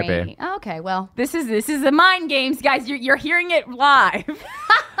 I think it might be. Sorry. Okay, well, This is the mind games, guys. You're hearing it live.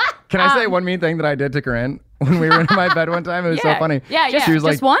 Can I say one mean thing that I did to Corinne when we were in my bed one time? It was Yeah. so funny. Yeah, yeah. She was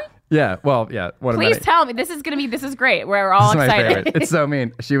just like, one? Yeah. Well, yeah. One Please of many. tell me. This is great. We're all This is my excited. favorite. It's so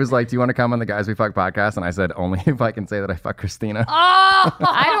mean. She was like, "Do you want to come on the Guys We Fuck podcast?" And I said, "Only if I can say that I fuck Christina."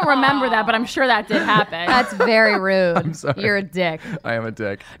 I don't remember that, but I'm sure that did happen. That's very rude. I'm sorry. You're a dick. I am a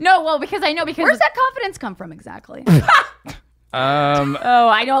dick. No, well, because I know Where's that confidence come from exactly? Oh,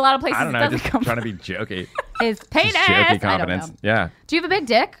 I know a lot of places I don't it know. doesn't Just come trying from. to be jokey. Is Penis. Jokey I don't confidence. know. Yeah. Do you have a big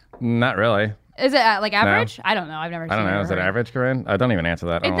dick? Not really. Is it like average? I don't know. I've never. I don't know. Is it average, Corinne? I don't even answer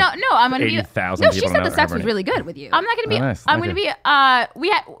that. No, I'm gonna be 80,000 No, people she said know the sex her was really good with you. I'm not gonna be. nice. I'm Thank gonna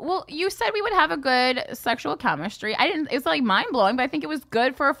be. Well, you said we would have a good sexual chemistry. I didn't. It's like mind blowing, but I think it was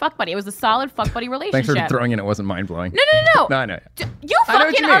good for a fuck buddy. It was a solid fuck buddy relationship. Thanks for throwing in. It wasn't mind blowing. No. No, I know. You I know what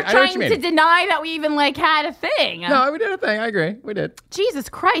fucking you mean. are I know what you trying mean. to deny that we even like had a thing. No, we did a thing. I agree. We did. Jesus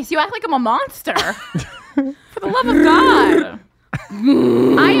Christ, you act like I'm a monster. For the love of God.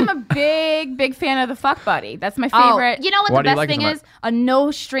 I am a big fan of the fuck buddy. That's my favorite. You know what Why the do you best like it thing so is? A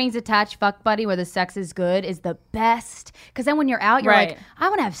no strings attached fuck buddy where the sex is good is the best. Because then when you're out, you're Right. like, I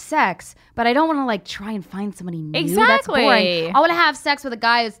want to have sex, but I don't want to like try and find somebody new. That's Exactly. boring. I want to have sex with a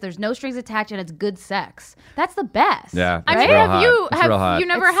guy there's no strings attached and it's good sex. That's the best. Yeah. I it's mean, real have hot. you It's real hot.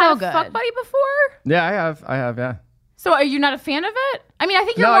 never It's had so a good. fuck buddy before? Yeah, I have. Yeah. So are you not a fan of it? I mean, I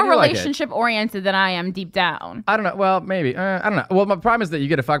think you're No, I more do like it. relationship oriented than I am deep down. I don't know. Well, maybe. I don't know. Well, my problem is that you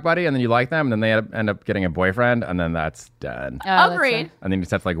get a fuck buddy and then you like them and then they end up getting a boyfriend and then that's done. Oh, that's Agreed. And then you just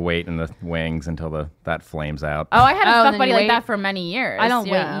have to like wait in the wings until that flames out. Oh, I had a Oh, fuck and then buddy you like wait. that for many years. I don't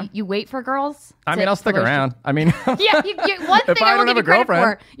yeah. wait. You wait for girls? I mean, I'll stick for those- around. I mean, Yeah, one thing I I will don't give have you a credit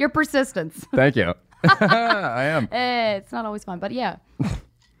girlfriend. for, your persistence. thank you. I am. It's not always fun, but yeah.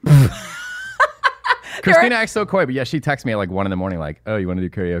 Christina acts so coy, but yeah, she texts me at like 1 a.m, like, "Oh, you want to do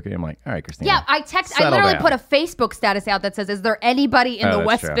karaoke?" I'm like, "All right, Christina." Yeah, I Settle literally down. put a Facebook status out that says, "Is there anybody in Oh, the that's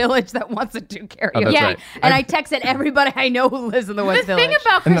West true. Village that wants to do karaoke?" Oh, that's yeah, right. and I texted everybody I know who lives in the West The Village. thing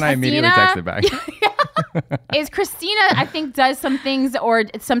about And Christina then I immediately texted back. is Christina, I think, does some things or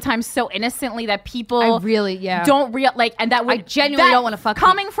sometimes so innocently that people I really, yeah. don't real like, and that would I genuinely that don't wanna fuck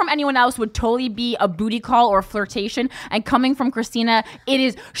coming from anyone else would totally be a booty call or a flirtation, and coming from Christina, it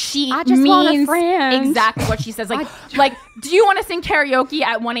is she I just want a means friend. exactly what she says. Like, do you want to sing karaoke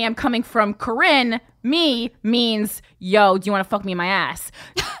at 1 a.m. coming from Corinne? Me means, yo, do you want to fuck me in my ass?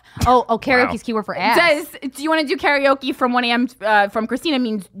 Oh, karaoke's keyword for ass. Do you want to do karaoke from 1 a.m. From Christina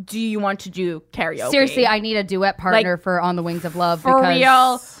means, do you want to do karaoke? Seriously, I need a duet partner Like, for On the Wings of Love. For because,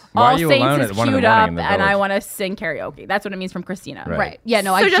 real. Why are All you Saints alone is at 1 in the queued morning up, in the and I village? want to sing karaoke. That's what it means from Christina. Right. Yeah,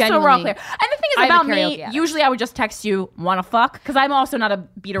 no, So I just so we're all genuinely... clear. And the thing is I have a about me, karaoke addict. usually I would just text you, want to fuck? Because I'm also not a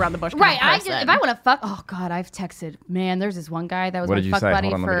beat around the bush kind Right, of person. if I want to fuck, oh god, I've texted. Man, there's this one guy that was What my did you fuck say? buddy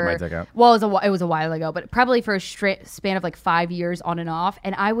Hold on, let me for. get my dick out. Well, it was a while ago, but probably for a straight span of like 5 years on and off.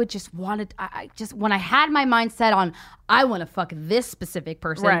 And I would just wanted, I just when I had my mind set on, I want to fuck this specific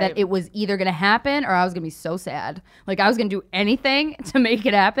person, Right. that it was either gonna happen or I was gonna be so sad. Like I was gonna do anything to make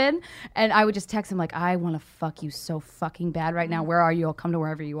it happen. And I would just text him like, I want to fuck you so fucking bad right now. Where are you? I'll come to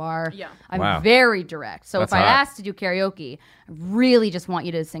wherever you are. Yeah. I'm Wow. very direct. So That's if I hot. ask to do karaoke, I really just want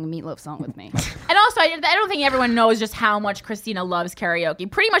you to sing a Meatloaf song with me. And also, I don't think everyone knows just how much Christina loves karaoke.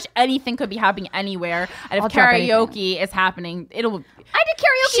 Pretty much anything could be happening anywhere. And if I'll drop karaoke is happening, it'll... I did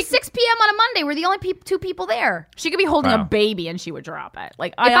karaoke 6 p.m. on a Monday. We're the only two people there. She could be holding Wow. a baby and she would drop it.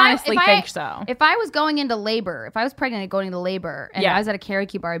 Like, I honestly think so. If I was going into labor, if I was pregnant and going into labor, and Yeah. I was at a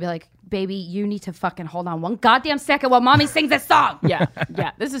karaoke bar, I'd be like, baby, you need to fucking hold on one goddamn second while mommy sings this song. Yeah,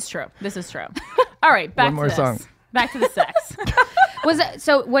 this is true. This is true. All right, back One more to this. song. Back to the sex.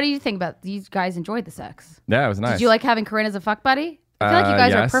 So what do you think about these guys enjoyed the sex? Yeah, it was nice. Did you like having Corinne as a fuck buddy? I feel like you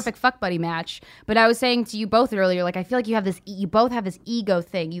guys are a yes. perfect fuck buddy match. But I was saying to you both earlier, like I feel like you have this, you both have this ego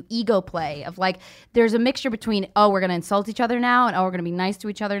thing, you ego play of like, there's a mixture between, oh, we're gonna insult each other now, and oh, we're gonna be nice to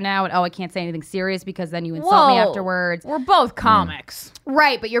each other now, and oh, I can't say anything serious because then you insult me afterwards. We're both comics.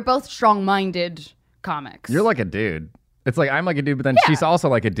 Right, but you're both strong-minded comics. You're like a dude. It's like I'm like a dude, but then she's also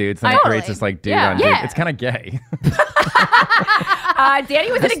like a dude. So then it Totally. creates this like dude Yeah. on dude. Yeah. It's kind of gay.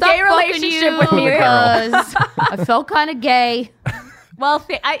 Danny was in a Stop gay fucking relationship you with me. because I felt kind of gay. Well,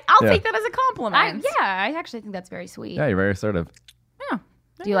 I'll Yeah. take that as a compliment. I actually think that's very sweet. Yeah, you're very assertive. Yeah.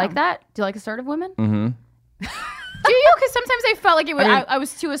 Do you like that? Do you like assertive women? Mm-hmm. Do you? Because sometimes I felt like it was, I mean- I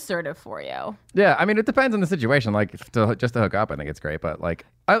was too assertive for you. Yeah, I mean, it depends on the situation. Like, just to hook up, I think it's great. But like,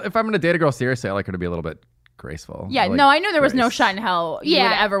 if I'm gonna date a girl seriously, I like her to be a little bit graceful. Yeah, like no, I knew there was no grace. shot in hell you Yeah.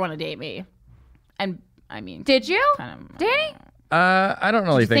 would ever want to date me. And I mean, Did you, kind of, Danny? I don't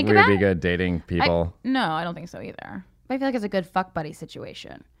really you think think we of would be that? good dating people. no, I don't think so either. I feel like it's a good fuck buddy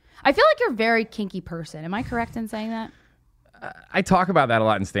situation. I feel like you're a very kinky person. Am I correct in saying that? I talk about that a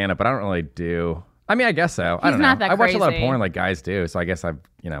lot in stand up, but I don't really do. I mean, I guess so. I He's don't know. not that I watch a lot of crazy. porn like guys do, so I guess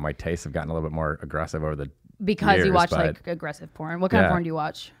my tastes have gotten a little bit more aggressive over the Because you years, watch but- like aggressive porn. What kind of Yeah. porn do you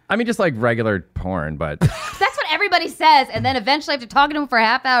watch? I mean, just like regular porn, but That's what everybody says, and then eventually after talking to them for a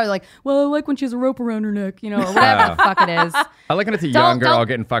half hour, like, well, I like when she has a rope around her neck, or whatever the fuck it is. I like when it's a Don't- young girl don't-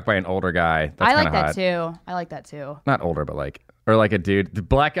 getting fucked by an older guy. That's I like kinda that hot. too. I like that too. Not older, but like, or like a dude. The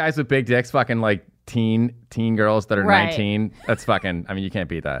black guys with big dicks fucking like teen girls that are Right. 19. That's fucking. I mean, you can't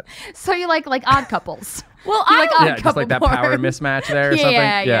beat that. So you like Odd Couples. Well, You like I Odd Yeah, just Couple like that porn. power mismatch there or something.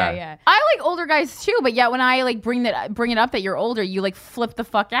 Yeah. I like older guys too, but yet when I like bring it up that you're older, you like flip the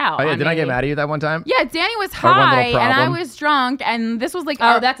fuck out. Oh yeah, on did I me. get mad at you that one time? Yeah, Danny was Or one little high and I problem. was drunk, and this was like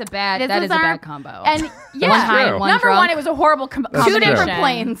Oh, that is a this bad our- combo. And One yeah, high and one number drunk. one, it was a horrible combination. Two different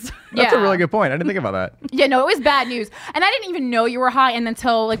planes. That's Yeah. a really good point. I didn't think about that. Yeah, no, it was bad news, and I didn't even know you were high, and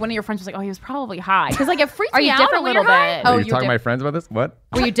until like one of your friends was like, "Oh, he was probably high," because like it freaked Are me you out different a when little you're high? bit. Oh, Are you you're talking to my friends about this? What?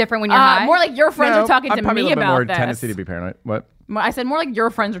 Were you different when you're high? More like your friends No, are talking I'm to probably me a little bit about more this. tendency to be paranoid. What? I said more like your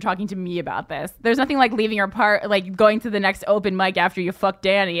friends are talking to me about this. There's nothing like leaving your part, like going to the next open mic after you fuck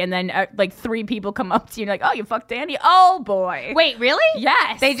Danny, and then like 3 people come up to you and like, "Oh, you fucked Danny? Oh boy." Wait, really?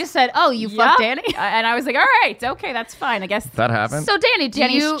 Yes. They just said, "Oh, you Yup. fucked Danny." And I was like, "All right, okay, that's fine. I guess." That happened? So Danny,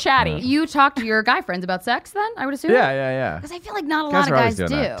 Danny's chatty. You talk to your guy friends about sex then? I would assume. yeah. Because I feel like not a Guys lot are of always guys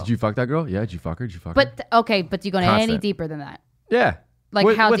doing do. that. Did you fuck that girl? Yeah. Did you fuck her? Did you fuck her? But okay, but do you go any Constant. deeper than that? Yeah. Like,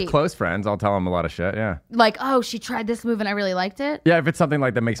 with, how with deep? close friends, I'll tell them a lot of shit. Yeah. Like, oh, she tried this move and I really liked it. Yeah, if it's something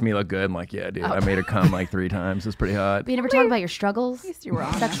like that makes me look good, I'm like, yeah, dude, I made her come like 3 times. It's pretty hot. But you never talk about your struggles, you were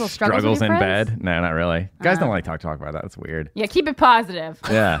honest. sexual struggles, Struggles with in your friends? bed? No, not really. Guys don't like talk about that. That's weird. Yeah, keep it positive.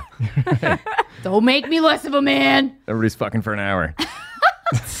 Yeah. Don't make me less of a man. Everybody's fucking for an hour.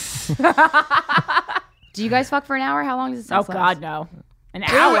 Do you guys fuck for an hour? How long does it Oh last? God, no. An It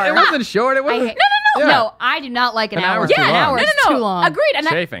hour. wasn't short. It I wasn't. hate, Yeah. no, I do not like an An hour. hour's too Yeah, an long. hour No, is no, no. too long. Agreed. And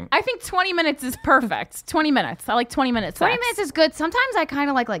Chafing. I think 20 minutes is perfect. 20 minutes. I like 20 minutes. 20 minutes is good. Sometimes I kind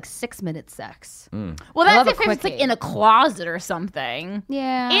of like 6-minute sex. Mm. Well, I love that's a if it's like quickie. in a closet or something.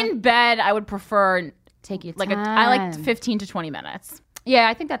 Yeah. In bed, I would prefer Take your like time. I like 15 to 20 minutes. Yeah,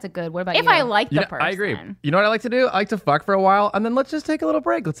 I think that's a good. What about If you? I like the You know, person. I agree. You know what I like to do? I like to fuck for a while, and then let's just take a little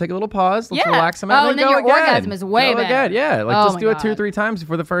break. Let's take a little pause. Let's Yeah. relax some. Oh, and and then go your again. orgasm is way Go better. again. Yeah, like Oh just my do it 2 or God. 3 times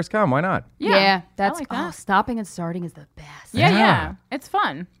before the first come. Why not? Yeah, that's like that. stopping and starting is the best. Yeah, Yeah. yeah. It's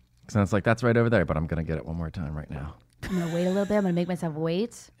fun. So it's like that's right over there, but I'm gonna get it one more time right now. I'm gonna wait a little bit. I'm gonna make myself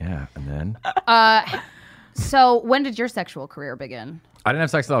wait. Yeah, and then So when did your sexual career begin? I didn't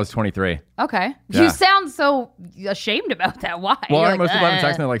have sex until I was 23. Okay, Yeah. you sound so ashamed about that. Why? Well, You're like, most people have "Ugh."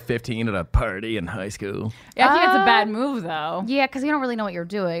 sex when they're like 15 at a party in high school. Yeah, I think it's a bad move though. Yeah, because you don't really know what you're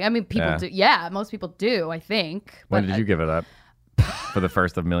doing. I mean, people Yeah. do. Yeah, most people do. I think. When But, did you give it up? For the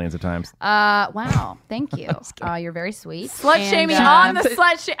first of millions of times. Wow, thank you. You're very sweet. Slut And, shaming uh, on the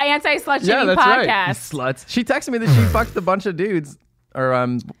anti-slut shaming podcast. Right. You sluts. She texted me that she fucked a bunch of dudes. Or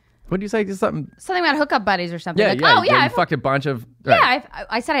what did you say? Just something. something about hookup buddies or something. Yeah, like, yeah. oh yeah, You I've- fucked a bunch of. yeah. right.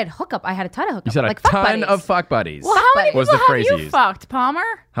 I said I had hookup. I had a ton of hookup. You said like a fuck ton buddies. of fuck buddies. Well, how many Was people the phrase have you you used. fucked, Palmer?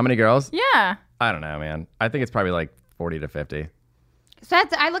 How many girls? Yeah. I don't know, man. I think it's probably like 40 to 50. So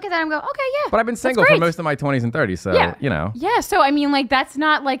that's, I look at that and go, okay, yeah. But I've been single for great. most of my 20s and 30s, so, Yeah. you know. Yeah, so I mean, like, that's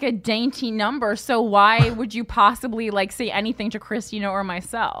not like a dainty number. So why would you possibly like say anything to Christina or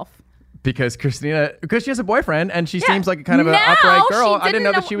myself? Because she has a boyfriend and she seems like a kind of an Now upright she girl. I didn't didn't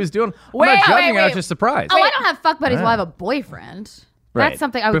know know- that she was doing. I'm Wait, not judging wait, her. I was wait. just surprised. Oh, I don't have fuck buddies Yeah. while I have a boyfriend. Right. That's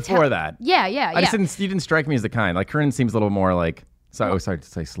something I would Before tell- that. Yeah, yeah, yeah. I just didn't. You didn't strike me as the kind. Like Corinne seems a little more like. Sorry to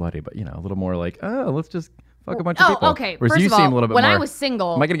say slutty, but you know, a little more like, oh, let's just fuck a bunch of people. okay. Whereas First you of all, seem a little bit when more. I was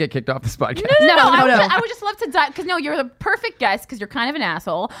single, Am I gonna get kicked off this podcast? No, I would just love to dive because you're the perfect guest because you're kind of an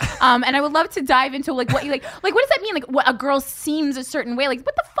asshole. And I would love to dive into like what you like what does that mean? Like what a girl seems a certain way. Like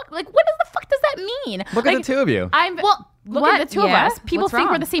what the fuck? Like what the fuck does that mean? Look like, at the two of you. Look what? at the two Yeah? of us. People What's think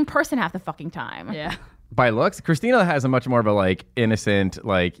we're wrong? the same person half the fucking time. Yeah. By looks, Christina has a much more of a like innocent,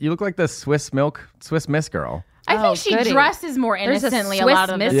 like you look like the Swiss Miss girl. I Oh, think she goody. dresses more There's a innocently a Swiss lot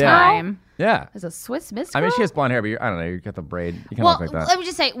of Miss the girl? time. Yeah. As a Swiss Miss I mean, girl? she has blonde hair, but I don't know. You got the braid. You can Well, look like that. let me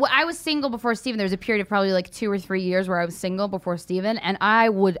just say, I was single before Steven. There was a period of probably like 2 or 3 years where I was single before Steven, and I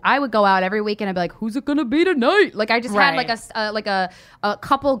would go out every weekend and I'd be like, "Who's it gonna be tonight?" Like I just had like a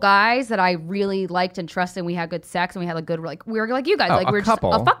couple guys that I really liked and trusted. And we had good sex, and we had like good we were like you guys, like a we were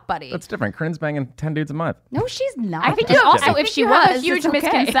couple. just a fuck buddy. That's different. Corinne's banging 10 dudes a month. No, she's not. I think And you also, I if think she you have was, a huge it's okay.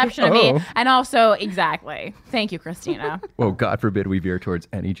 misconception of me, Oh. and also exactly. Thank you, Christina. Well, God forbid we veer towards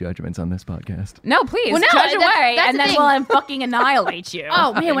any judgments on this podcast. No, please Well, no, judge that's- away, that's and the then thing. we'll fucking annihilate you.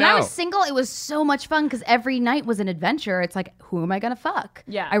 Oh man, when I was know. single, it was so much fun because every night was an adventure. It's like, who am I gonna fuck?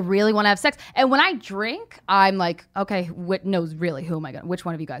 Yeah. I really want to have sex. And when I drink, I'm like, okay, really, who am I gonna? Which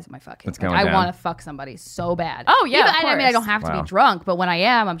one of you guys am I fucking? It's Like, going I down. want to fuck somebody so bad. Oh, yeah, of I mean, I don't course. have to Wow. be drunk, but when I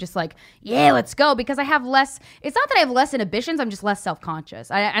am, I'm just like, yeah, let's go because I have less. It's not that I have less inhibitions. I'm just less self conscious.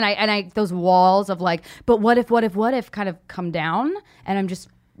 I those walls of like, but what if kind of come down, and I'm just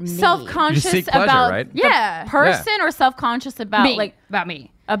me. Self-conscious You seek pleasure, about right? the Yeah. person or self-conscious about me, like about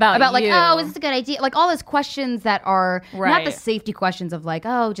me. about like, you. oh, is this a good idea? Like all those questions that are not Right. the safety questions of like,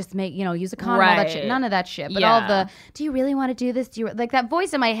 oh, just make, use a condom, all that shit. Right. None of that shit. But Yeah. all the, do you really want to do this? Do you like that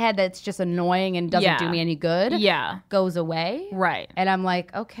voice in my head that's just annoying and doesn't do me any good? Yeah. Goes away. Right. And I'm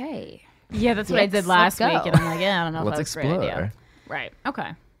like, okay. Yeah, that's what I did Let's last go. week, and I'm like, yeah, I don't know. Let's if that's a great explore. idea. Right. Okay.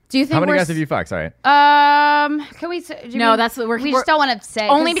 Do you think How many we're guys have you fucked? Sorry. Can we? No, that's what we just don't want to say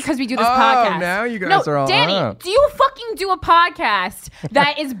Only because we do this podcast. Now you guys are all Danny, up. do you fucking do a podcast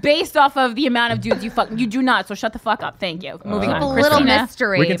that is based off of the amount of dudes you fuck? You do not. So shut the fuck up. Thank you. Moving keep on. a little Christina.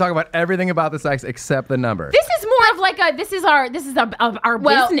 mystery. We can talk about everything about the sex except the number. This is more of like a. This is our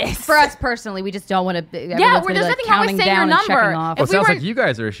business for us personally. We just don't want to. Yeah, there's nothing wrong with saying your number. Well, it If we sounds were- like you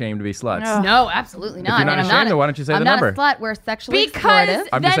guys are ashamed to be sluts. No, absolutely not. you're not And ashamed, then why don't you say I'm the not number? a slut. We're sexually Because explorative.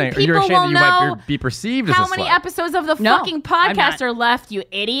 I'm just then saying, you're people ashamed that will you know might be perceived as a how slut. many episodes of the No, fucking I'm podcast not. are left, you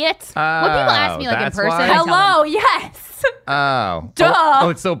idiot. When people ask me, like, in that's person, why? I tell Hello, yes. Oh. Duh. Oh,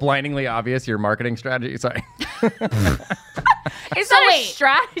 it's so blindingly obvious, your marketing strategy. Sorry. It's So not a wait.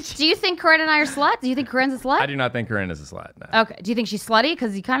 strategy. Do you think Corinne and I are sluts? Do you think Corinne's a slut? I do not think Corinne is a slut. No. Okay. Do you think she's slutty?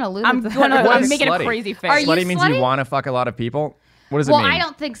 Because you kind of alluded I'm to gonna that. What is making a slutty? crazy face. Are you Slutty means slutty? you want to fuck a lot of people? What does it Well, mean? I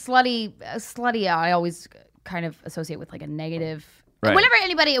don't think slutty. I always kind of associate with like a negative. Right. Whenever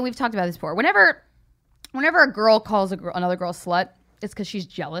anybody, and we've talked about this before. Whenever a girl calls another girl slut, it's because she's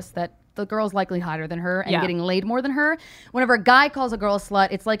jealous that the girl's likely hotter than her and Yeah. getting laid more than her. Whenever a guy calls a girl a slut,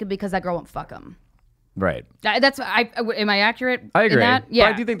 it's likely because that girl won't fuck him. Right. That's am I accurate? I agree. In that? Yeah.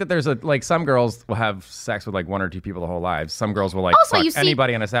 But I do think that there's some girls will have sex with like one or two people the whole lives. Some girls will like Also, fuck you see,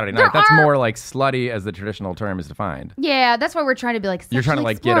 anybody on a Saturday there night. That's are- more like slutty as the traditional term is defined. Yeah, that's why we're trying to be like. You're trying to,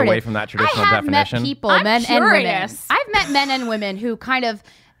 sexually like, get away explorative. from that traditional I have definition? Met people, I'm men and women. curious. I've met men and women who kind of,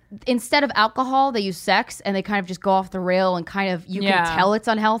 instead of alcohol, they use sex and they kind of just go off the rail and kind of you Yeah. can tell it's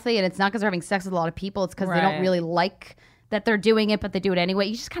unhealthy and it's not because they're having sex with a lot of people. It's because they don't Right. really like that they're doing it, but they do it anyway.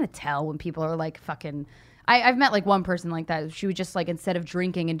 You just kind of tell when people are like fucking. I've met like one person like that. She would just like instead of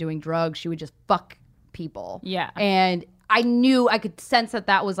drinking and doing drugs, she would just fuck people. Yeah. And I could sense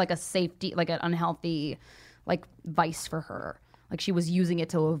that was like a safety, like an unhealthy, like vice for her. Like she was using it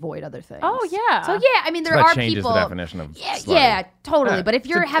to avoid other things. Oh, yeah. So yeah, I mean there that are changes people. the definition of Yeah, slutty. yeah, totally. Yeah. But if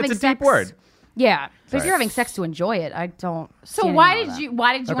you're having it's a sex, deep word. yeah. But if Sorry. you're having sex to enjoy it, I don't. So why did you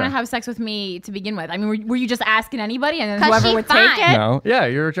want to have sex with me to begin with? I mean, were you just asking anybody and then 'Cause whoever she's would fine. take it? No. Yeah,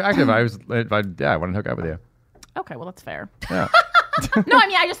 you're attractive. I wanted to hook up with you. Okay, well that's fair. Yeah. No, I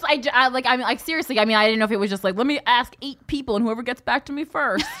mean, seriously, I mean, I didn't know if it was just like, let me ask 8 people and whoever gets back to me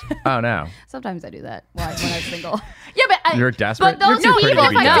first. Oh no. Sometimes I do that when I'm single. Yeah, but You're desperate? But those, You're too no, pretty even to if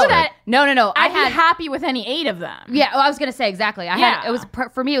be I do desperate. that, No. I'd be happy with any 8 of them. Yeah, I was gonna say exactly. Yeah. It was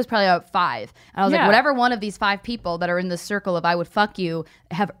for me. It was probably about 5, and I was like, Yeah. whatever one of these 5 people that are in the circle of I would fuck you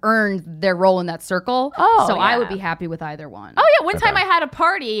have earned their role in that circle. Oh, so I yeah. would be happy with either one. Oh yeah, one time I had a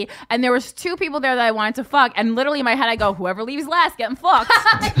party and there was 2 people there that I wanted to fuck, and literally in my head I go, whoever leaves last, getting fucked.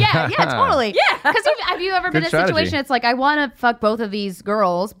 yeah, totally. Yeah. Because have you ever been in a strategy. situation? It's like I want to fuck both of these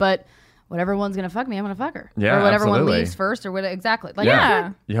girls, but whatever one's gonna fuck me, I'm gonna fuck her. Yeah, or whatever one absolutely. leaves first, or whatever. Exactly. Like,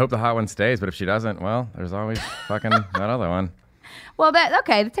 Yeah. You hope the hot one stays, but if she doesn't, well, there's always fucking that other one. Well,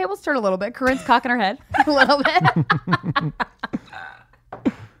 okay. The tables turn a little bit. Corinne's cocking her head a little bit.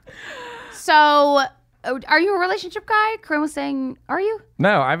 So, are you a relationship guy? Corinne was saying, are you?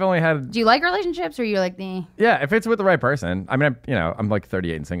 No, I've only had. Do you like relationships, or are you like, nah? Yeah, if it's with the right person. I mean, I'm like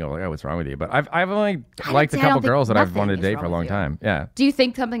 38 and single. Like, oh, what's wrong with you? But I've only liked a say I don't couple think girls that I've nothing wanted to is date wrong for a with long you. time. Yeah. Do you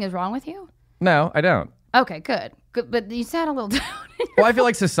think something is wrong with you? No, I don't. Okay, good. But you sound a little down. Well, I feel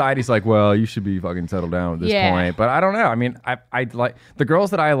like society's like, well, you should be fucking settled down at this Yeah. point. But I don't know. I mean, I like the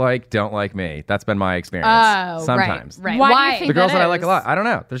girls that I like don't like me. That's been my experience. Oh, Sometimes. Right. Why do you Why? think The girls that I like is? a lot. I don't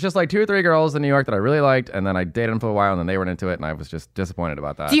know. There's just like 2 or 3 girls in New York that I really liked, and then I dated them for a while, and then they weren't into it, and I was just disappointed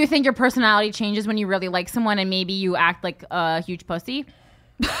about that. Do you think your personality changes when you really like someone and maybe you act like a huge pussy?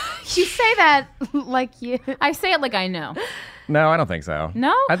 You say that like you. I say it like I know. No, I don't think so.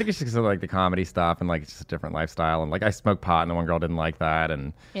 No? I think it's just 'cause of like the comedy stuff and like it's just a different lifestyle. And like I smoke pot, and the one girl didn't like that,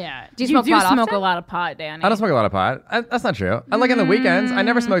 and Yeah. Do you smoke do pot smoke often? a lot of pot, Danny. I don't smoke a lot of pot. That's not true. I like on the weekends. I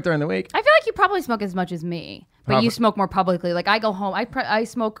never smoke during the week. I feel like you probably smoke as much as me, but you Probably. smoke more publicly. Like I go home, I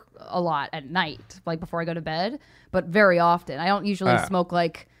smoke a lot at night, like before I go to bed, but very often. I don't usually smoke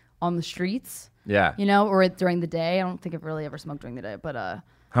like on the streets, Yeah. or during the day. I don't think I've really ever smoked during the day, but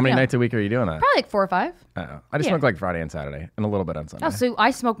How many yeah. nights a week are you doing that? probably like 4 or 5. I just Yeah. smoke like Friday and Saturday, and a little bit on Sunday. Oh, so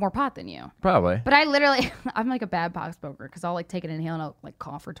I smoke more pot than you. Probably. But I literally, I'm like a bad pot smoker because I'll like take an inhale and I'll like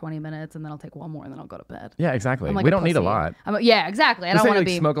cough for 20 minutes and then I'll take one more and then I'll go to bed. Yeah, exactly. I'm like We a don't need a pussy. lot. Yeah, exactly. I Let's don't say want to like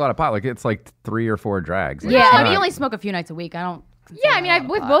be. smoke a lot of pot. Like it's like 3 or 4 drags. Like, Yeah, it's I mean, not- you only smoke a few nights a week. I don't. Yeah, I mean, consider that a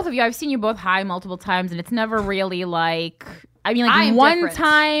lot with of both of you, I've seen you both high multiple times, and it's never really like I mean, like one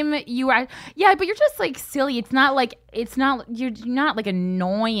time you are, yeah, but you're just like silly. It's not like you're not like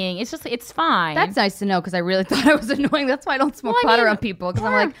annoying. It's just it's fine. That's nice to know because I really thought I was annoying. That's why I don't smoke pot around people because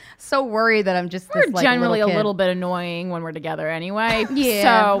I'm like so worried that I'm just we're this, like, generally little a little bit annoying when we're together anyway.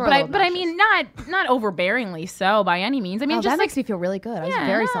 Yeah, so but I mean not overbearingly so by any means. I mean, just that makes me feel really good. I was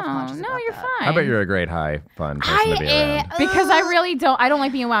very self-conscious. No, about you're that. fine. I bet you're a great fun person to be around. Because I really don't. I don't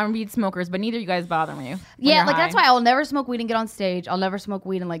like being around weed smokers, but neither of you guys bother me. Yeah, like that's why I'll never smoke weed and get on stage. I'll never smoke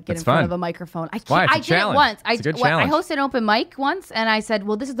weed and like get in front of a microphone. I can't. I did it once. It's a good challenge. I hosted an open mic once, and I said,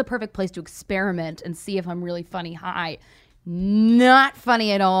 "Well, this is the perfect place to experiment and see if I'm really funny." High. Not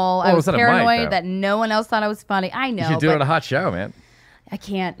funny at all. I was paranoid that no one else thought I was funny. I know. You should do it at a hot show, man. I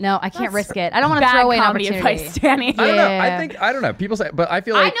can't. No, I can't risk it. I don't want to throw away an opportunity. Advice, Danny. I don't know. I don't know. People say, but I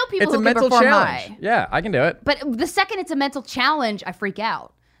feel like it's a mental challenge. High. Yeah, I can do it. But the second it's a mental challenge, I freak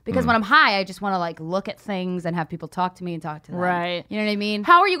out. Because when I'm high, I just want to like look at things and have people talk to me and talk to them. Right. You know what I mean?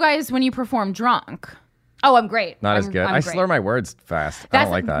 How are you guys when you perform drunk? Oh, I'm great. Not as good. I slur my words fast. I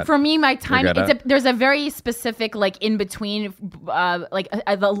don't like that. For me, my timing. There's a very specific like in between,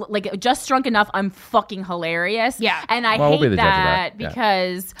 like just drunk enough. I'm fucking hilarious. Yeah, and I hate that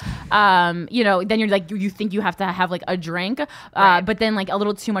because, you know, then you're like you think you have to have like a drink, but then like a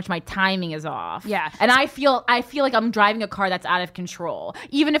little too much, my timing is off. Yeah, and I feel like I'm driving a car that's out of control.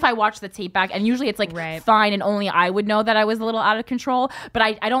 Even if I watch the tape back, and usually it's like fine, and only I would know that I was a little out of control. But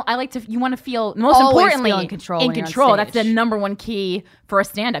I don't. I like to. You want to feel most importantly. In control. That's the number one key for a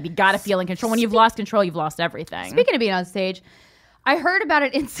stand-up. You got to feel in control. When you've lost control, you've lost everything. Speaking of being on stage, I heard about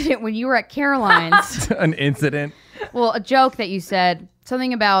an incident when you were at Caroline's. An incident? Well, a joke that you said.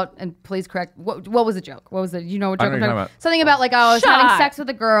 Something about, and please correct, what was the joke? What was it? You know what joke I'm talking about? Something about like, I was having sex with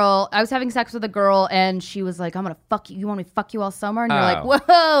a girl and she was like, I'm going to fuck you. You want me to fuck you all summer? And you're like,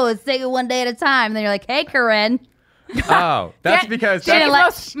 whoa, let's take it one day at a time. And then you're like, hey, Corinne. Oh, that's because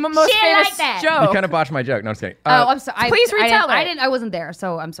most famous joke. You kind of botched my joke. No, I'm just kidding. I'm sorry. Please retell it. I wasn't there,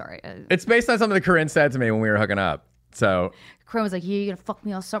 so I'm sorry. It's based on something that Corinne said to me when we were hooking up. So Corinne was like, "You gonna fuck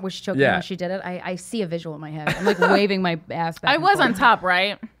me all summer?" Which choked me when she did it. I see a visual in my head. I'm like waving my ass back. I was on top,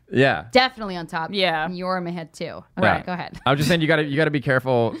 right? Yeah, definitely on top. Yeah, and you're in my head too. Okay, right. Go ahead. I was just saying you got to be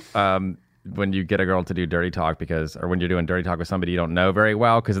careful. When you get a girl to do dirty talk or when you're doing dirty talk with somebody you don't know very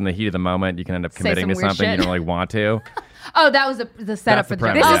well, because in the heat of the moment you can end up committing to something you don't really want to. Oh, that was the setup for the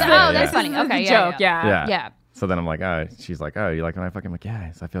joke. That's funny. Okay, joke. Yeah. So then I'm like, oh, she's like, oh, you like when I fuck? I'm like,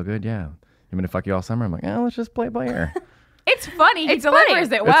 yes, I feel good. Yeah. You mean to fuck you all summer? I'm like, let's just play it by ear. It's funny. He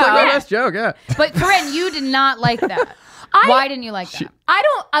delivers it well. It's like the best joke. Yeah. But Corinne, you did not like that. Why didn't you like that? I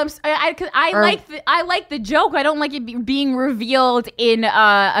don't. I like the joke. I don't like it being revealed in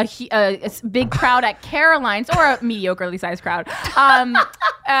a big crowd at Caroline's or a mediocrely sized crowd. And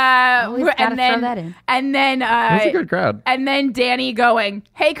then it's a good crowd. And then Danny going,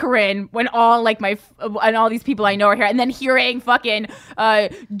 "Hey, Corinne," when all like and all these people I know are here, and then hearing fucking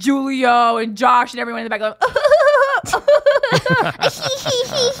Julio and Josh and everyone in the back going.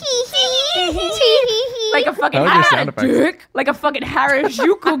 Like a fucking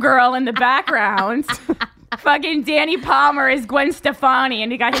Harajuku girl in the background. Fucking Danny Palmer is Gwen Stefani,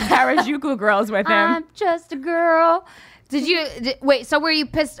 and he got his Harajuku girls with him. I'm just a girl. Wait, so were you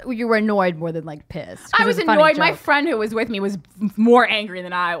pissed? You were annoyed more than like pissed? I was annoyed. My friend who was with me was more angry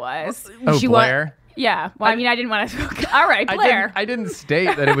than I was. Oh, Blair? Yeah. Well, I mean, I didn't want to. All right, Blair. I didn't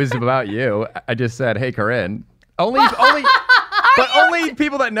state that it was about you. I just said, hey, Corinne. Only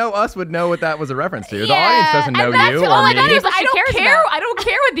people that know us would know what that was a reference to. The audience doesn't know you or me. I don't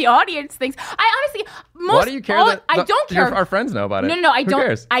care what the audience thinks. I honestly, why do you care? I don't care. Our friends know about it. No, I Who don't.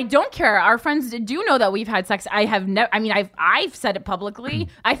 Cares? I don't care. Our friends do know that we've had sex. I have never. I mean, I've said it publicly.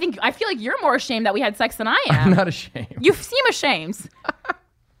 I feel like you're more ashamed that we had sex than I am. I'm not ashamed. You seem ashamed.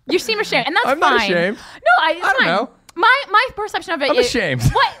 You seem ashamed, and that's I'm fine. not ashamed. No, I don't know. My perception of it I'm ashamed.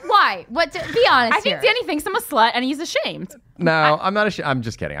 What? Why? What? Be honest. I think Danny thinks I'm a slut, and he's ashamed. No, I'm not ashamed. I'm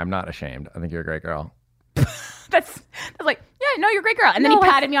just kidding. I'm not ashamed. I think you're a great girl. That's like, yeah, no, you're a great girl. And then he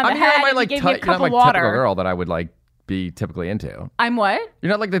patted me on the head and gave me a cup of water. Typical girl that I would like be typically into. I'm what?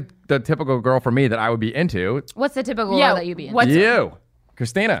 You're not like the typical girl for me that I would be into. What's the typical girl that you'd be into? You,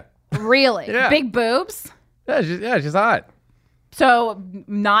 Christina. Really? Yeah. Big boobs? Yeah, she's hot. So,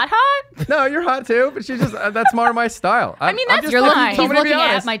 not hot? No, you're hot too, but she's just, that's more my style. I mean, that's your line. He's looking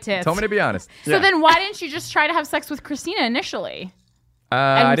at my tits. Told me to be honest. So then why didn't you just try to have sex with Christina initially?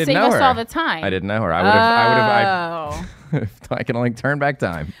 I didn't know her. Save us all the time. I didn't know her. I would have, I can only turn back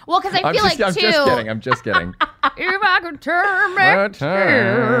time. Well, because I feel like I'm just kidding. if I could turn back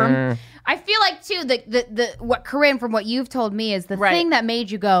time. I feel like too the what Corinne, from what you've told me, is the thing that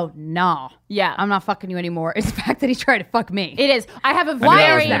made you go, no, I'm not fucking you anymore, is the fact that he tried to fuck me. It is. I have a very. I knew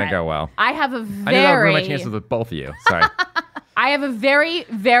that was gonna go well. I have a I very. knew that would ruin my chances with both of you. Sorry. I have a very,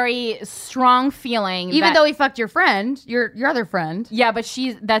 very strong feeling. Even though he fucked your friend, your other friend. Yeah, but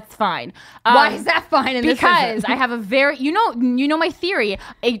that's fine. Why is that fine? Because I have a very, you know my theory.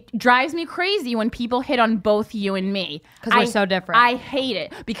 It drives me crazy when people hit on both you and me. Because we're so different. I hate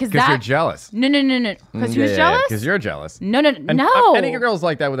it because you're jealous. No. Because who's jealous? Because you're jealous. No. Any girl's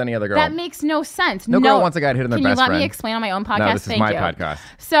like that with any other girl. That makes no sense. No girl wants a guy to hit on their best friend. Can you let me explain on my own podcast? No, this is my podcast.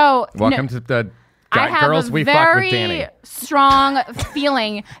 So welcome to the. I have girls a we fuck with Danny. very strong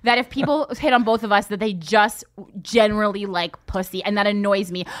feeling that if people hit on both of us, that they just generally like pussy, and that annoys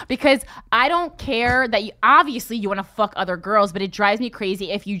me because I don't care that obviously you want to fuck other girls, but it drives me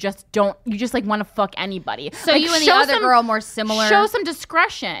crazy if you just like want to fuck anybody. So like, you and the other girl more similar. Show some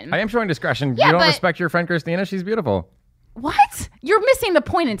discretion. I am showing discretion. Yeah, you don't respect your friend Christina. She's beautiful. What? You're missing the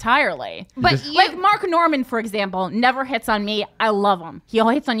point entirely. But like Mark Norman, for example, never hits on me. I love him. He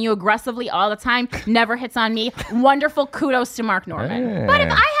hits on you aggressively all the time. Never hits on me. Wonderful. Kudos to Mark Norman. Hey. But if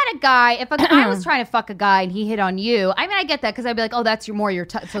I had a guy, if a guy was trying to fuck a guy and he hit on you, I mean, I get that because I'd be like, oh, that's your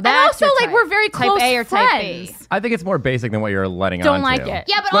type. So that's and also, like, type. we're very close type A or friends. Type B. I think it's more basic than what you're letting on Don't to. like it.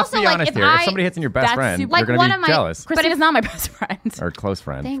 Yeah, but Let's also be like honest if here. If somebody hits on your best friend, like you're going to be jealous. Christina's not my best friend. Or close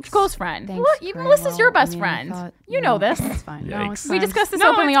friend. Thanks. Close friend. Thanks, Melissa's your best I friend. thought, you know this. That's fine. No, Yikes. it's We fine. discuss this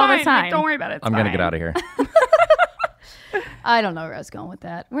openly all the time. Don't worry about it. I'm going to get out of here. I don't know where I was going with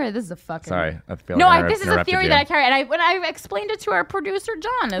that. This is a fucking. Sorry. I feel No, like this is a theory that I carry, and when I explained it to our producer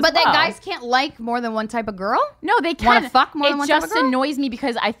John as But well. that guys can't like more than one type of girl? No, they can. Wanna fuck more than one It type of just girl? annoys me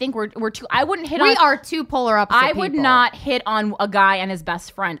because I think we're too. I wouldn't hit on. We are two polar opposite I would people. not hit on a guy and his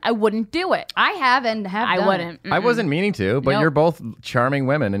best friend. I wouldn't do it. I have and have I done wouldn't. it. I wasn't meaning to, but Nope. you're both charming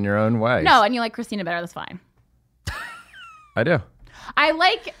women in your own way. No, and you like Christina better. That's fine. I do. I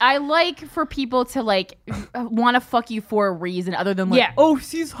like for people to like want to fuck you for a reason other than like, Yeah. oh,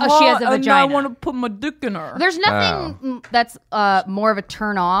 she's hot. she has a and I vagina. want to put my dick in her. There's nothing that's more of a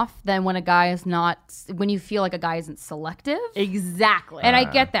turn off than when a guy is not, when you feel like a guy isn't selective. Exactly. And I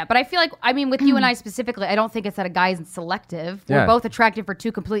get that. But I feel like, I mean, with you and I specifically, I don't think it's that a guy isn't selective. Yeah. We're both attractive for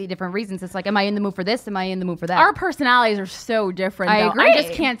two completely different reasons. It's like, am I in the mood for this? Am I in the mood for that? Our personalities are so different. I though. agree. I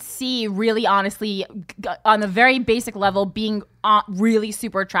just can't see, really, honestly, on the very basic level, being really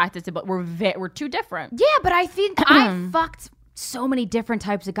super attracted to. But we're too different. Yeah, but I think I fucked so many different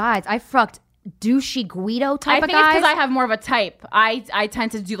types of guys. I fucked douchey Guido type I of think it's guys. because I have more of a type. I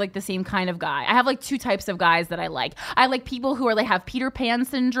tend to do like the same kind of guy. I have like two types of guys that I like. I like people who are like have Peter Pan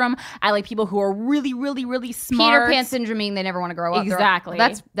syndrome. I like people who are really, really, really smart. Peter Pan syndrome, meaning they never want to grow up. Exactly.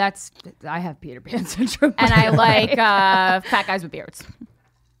 That's I have Peter Pan syndrome. And I like fat guys with beards.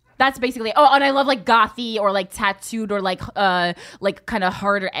 That's basically. Oh, and I love like gothy or like tattooed or like kind of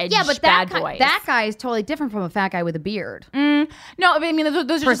harder edge. Yeah, but bad boys. that guy is totally different from a fat guy with a beard. No, I mean those are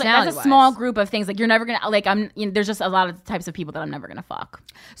just like, that's a Personality-wise. small group of things. Like you're never gonna like there's just a lot of types of people that I'm never gonna fuck.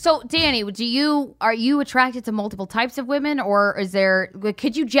 So, Danny, are you attracted to multiple types of women, or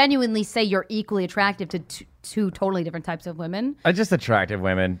could you genuinely say you're equally attractive to two totally different types of women? Just attractive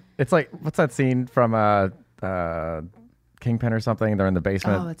women. It's like, what's that scene from Kingpin or something? They're in the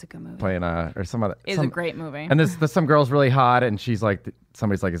basement. Oh, that's a good movie. Playing or some other. It's a great movie. And there's some girl's really hot, and she's like,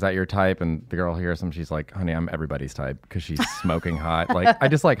 somebody's like, "Is that your type?" And the girl hears them. She's like, "Honey, I'm everybody's type because she's smoking hot." Like, I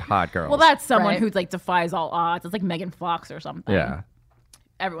just like hot girls. Well, that's someone Right. who like defies all odds. It's like Megan Fox or something. yeah.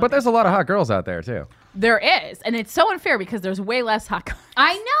 Everyone. But there's a lot of hot girls out there too. There is, and it's so unfair because there's way less hot guys.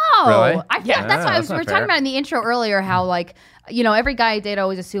 I know. Really? I feel Yeah. that's why that's we not were fair. talking about in the intro earlier how like, you know, every guy I date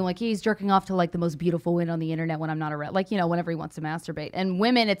always assume like he's jerking off to like the most beautiful women on the internet when I'm not around, like, you know, whenever he wants to masturbate. And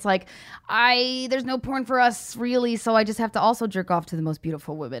women, it's like there's no porn for us really, so I just have to also jerk off to the most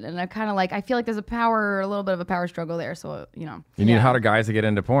beautiful women. And I kind of like, I feel like there's a little bit of a power struggle there. So, you know. You need hotter guys to get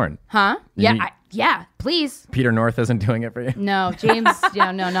into porn. Huh? You Yeah. need- Yeah. Please. Peter North isn't doing it for you. No, James.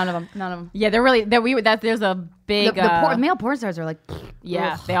 Yeah. No, none of them. None of them. Yeah, they're really there's a big The male porn stars are like,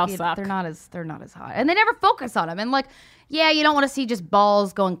 Yeah, ugh, they all suck. They're not as hot, and they never focus on them. And like, yeah, you don't want to see just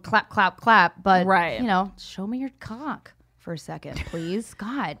balls going clap, clap, clap, but Right. you know, show me your cock for a second, please.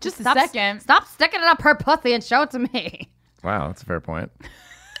 God, Just a stop, second. Stop sticking it up her pussy and show it to me. Wow, that's a fair point.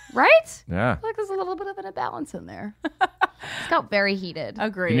 Right? Yeah. I feel like there's a little bit of an imbalance in there. It's got very heated.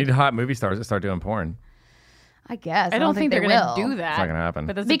 Agreed. You need hot movie stars to start doing porn. I guess. I don't think they're they gonna will. do that. It's not gonna happen.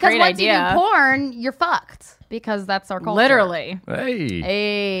 But that's Because a great once idea. you do porn, you're fucked. Because that's our culture. Literally. Hey.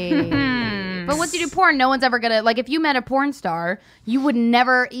 Hey. But once you do porn, no one's ever gonna, like, if you met a porn star, you would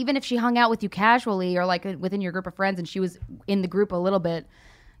never, even if she hung out with you casually or like within your group of friends and she was in the group a little bit,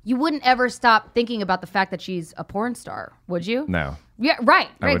 you wouldn't ever stop thinking about the fact that she's a porn star, would you? No. Yeah, right,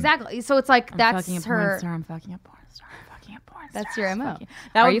 would- exactly. So it's like that's fucking a her. porn star. I'm fucking a porn star. I'm fucking a porn star. That's your MO.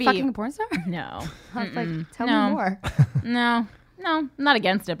 That Are would you be fucking a porn star? no, I was like, tell No. me more. no. I'm not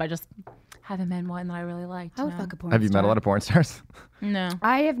against it. But I just haven't met one that I really liked. I would no. fuck a porn Have you star. met a lot of porn stars? No,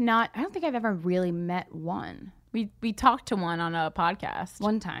 I have not. I don't think I've ever really met one. we talked to one on a podcast.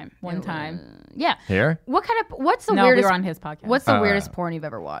 One time. One time. Yeah. Here? What's the No, we weirdest? were on his podcast. What's the weirdest porn you've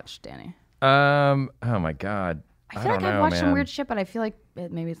ever watched, Danny? Oh my God. I feel like don't I've know, watched some man. weird shit, but I feel like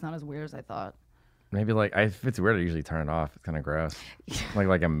maybe it's not as weird as I thought. Maybe like if it's weird, I usually turn it off. It's kind of gross.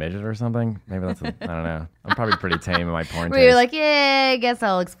 like a midget or something. Maybe that's I don't know. I'm probably pretty tame in my porn Where you're taste. like, yeah, I guess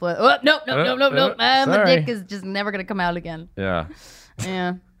I'll explode. Oh, nope. My sorry. dick is just never gonna come out again. Yeah.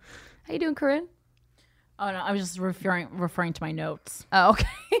 Yeah. How you doing, Corinne? Oh no, I was just referring to my notes. Oh, okay.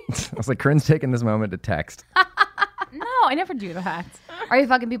 I was like, Corinne's taking this moment to text. No, I never do that. Are you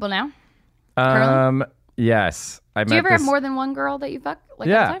fucking people now? Currently? Yes. I Do you ever have more than one girl that you fuck? Like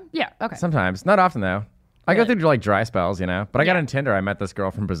Yeah. all the time? Yeah. Okay. Sometimes, not often though. I go through like dry spells, you know. But I got on Tinder. I met this girl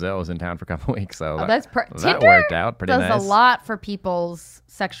from Brazil who was in town for a couple weeks, so That that worked out pretty does nice. a lot for people's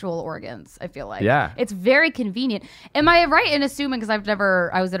sexual organs. I feel like, Yeah. it's very convenient. Am I right in assuming, because I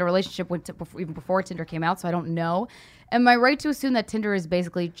was in a relationship even before Tinder came out, so I don't know. Am I right to assume that Tinder is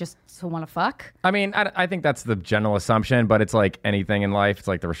basically just to want to fuck? I mean, I think that's the general assumption, but it's like anything in life. It's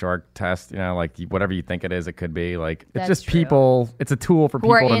like the Rorschach test, you know, like whatever you think it is, it could be. Like it's That's just true. people. It's a tool for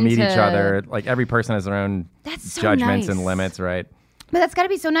Who are people to meet each into- other. Like every person has their own That's so judgments nice. and limits, right? But that's got to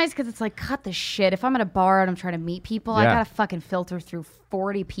be so nice because it's like, cut the shit. If I'm at a bar and I'm trying to meet people, I Yeah. got to fucking filter through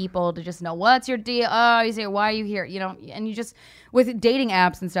 40 people to just know what's your deal. Oh, you say, why are you here? You know, and you just, with dating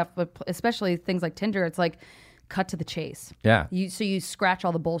apps and stuff, but especially things like Tinder, it's like, cut to the chase. Yeah. So you scratch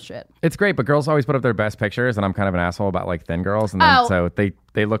all the bullshit. It's great, but girls always put up their best pictures, and I'm kind of an asshole about like thin girls, and then so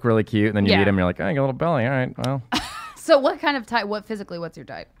they look really cute, and then you Yeah. meet them, and you're like, oh, you got a little belly, all right, well, So what kind of type, what's your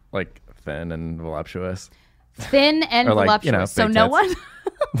type? like thin and voluptuous. Thin and Or like, voluptuous. you know, So big no tits.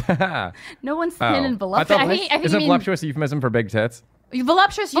 one, no one's thin and I voluptuous. thought, I think isn't you mean- voluptuous a euphemism for big tits?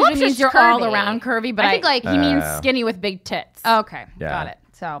 Voluptuous usually Voluptuous means you're curvy. all around curvy, but I think, like- he means skinny with big tits. Okay, Yeah. got it.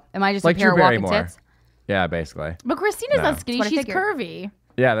 So am I just Like a pair Drew of walking Barrymore. tits? Yeah, basically. But Christina's No. not skinny; That's what I she's figured. curvy.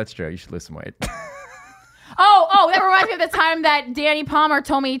 Yeah, that's true. You should lose some weight. Oh, that reminds me of the time that Danny Palmer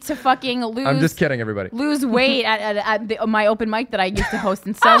told me to fucking lose. I'm just kidding, everybody. Lose weight at my open mic that I used to host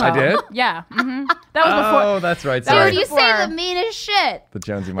in Soho. I did? Yeah. That was before. Oh, that's right. Dude, Sorry. you before- say the meanest shit. The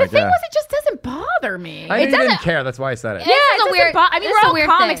Jonesy The Mike. thing Yeah. was, it just doesn't bother me. I It didn't doesn't- care. That's why I said it. Yeah. It It's a doesn't weird- I mean, it's we're a all weird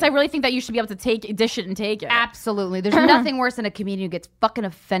comics. thing. I really think that you should be able to dish it and take it. Absolutely. There's nothing worse than a comedian who gets fucking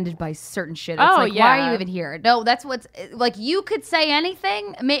offended by certain shit. It's Oh, like, why are yeah. you even here? No, that's what's like. You could say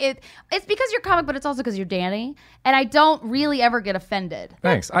anything. It's because you're comic, but it's also because you're Danny. And I don't really ever get offended.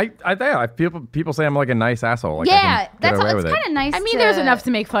 Thanks. I people say I'm like a nice asshole. Like I Yeah, can get away it's with it. kind of nice. I mean, there's enough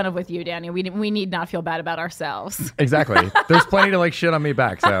to make fun of with you, Danny. We need not feel bad about ourselves. Exactly. There's plenty to like shit on me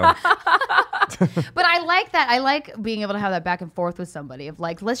back. So But I like that. I like being able to have that back and forth with somebody of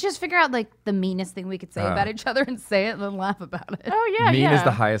like, let's just figure out like the meanest thing we could say about each other and say it and then laugh about it. Oh yeah, mean yeah. is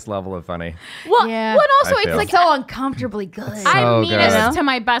the highest level of funny. Well, Yeah. well, and also I it's feel. like So uncomfortably good. I So mean good. this to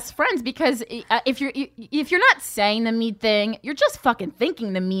my best friends because if you're not saying the mean thing, you're just fucking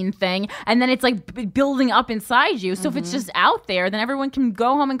thinking the mean thing, and then it's like building up inside you. So if it's just out there, then everyone can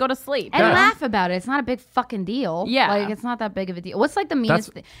go home and go to sleep. and Yeah. laugh about it. It's not a big fucking deal. Yeah. Like it's not that big of a deal. What's like the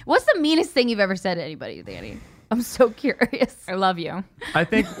meanest thing? What's the meanest thing you've ever said to anybody, Danny? I'm so curious. I love you. I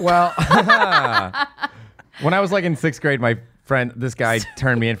think, well, when I was like in 6th grade, my friend, this guy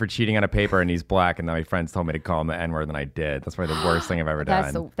turned me in for cheating on a paper, and he's black, and then my friends told me to call him the N-word, and I did. That's probably the worst thing I've ever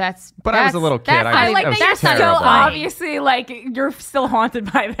done. But I was a little kid. That's I not was- even- Like was that you're still terrible. obviously like you're still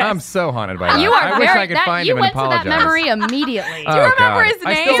haunted by this. I'm so haunted by that. You are I wish very. I could that, find you him and went to apologize. that memory immediately. Oh, Do you remember God. his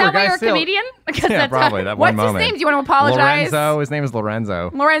I name? still Is that why I you're a still- comedian? Because Yeah, probably. That one What's his moment. name? Do you want to apologize? Lorenzo. His name is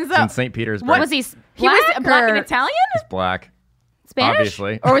Lorenzo. Lorenzo. He's in St. Petersburg. What was he? He was Black black and or Italian, He's black. Spanish?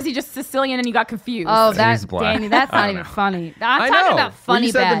 Obviously. or was he just Sicilian and you got confused? Oh, that's He's black. Danny. That's I not don't even know. funny. I I'm talking know. about funny Well,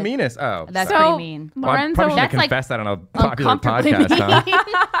 you said bad. the meanest. Oh, That's sorry. pretty mean. Well, I Lorenzo. probably should That's like confess that on a popular uncomfortably podcast. mean.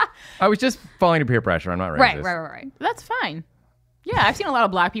 Huh? I was just falling to peer pressure. I'm not racist. Right. That's fine. Yeah, I've seen a lot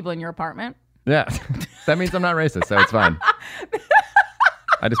of black people in your apartment. Yeah, that means I'm not racist, so it's fine.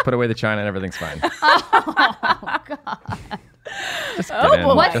 I just put away the china and everything's fine. Oh God. Just kidding.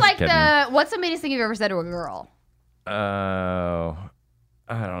 boy. What's Just like kidding. what's the meanest thing you've ever said to a girl? Oh,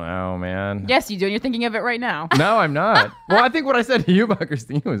 I don't know, man. Yes, you do. And you're thinking of it right now. No, I'm not. Well, I think what I said to you about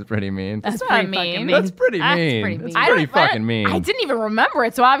Christine was pretty mean. That's pretty not fucking mean. mean. That's pretty That's mean. pretty That's mean. pretty fucking mean. I didn't even remember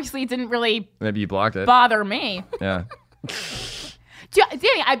it, so obviously it didn't really Maybe you blocked it. bother me. Yeah. Danny,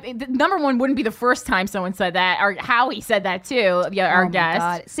 number one wouldn't be the first time someone said that, or how he said that too. Yeah, our guest.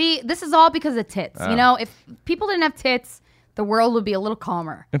 God. See, this is all because of tits. You know, if people didn't have tits, the world would be a little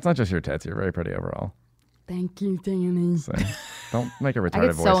calmer. It's not just your tits. You're very pretty overall. Thank you, Danny. So, don't make a I retarded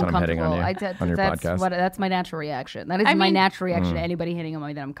get voice so when I'm hitting on you uncomfortable. on your podcast. That's my natural reaction. That is my natural reaction to anybody hitting on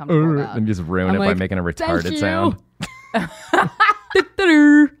me that I'm comfortable about. And just ruin it by making a retarded sound.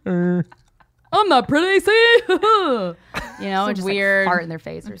 I'm not pretty, see? You know, It's just weird. Like fart in their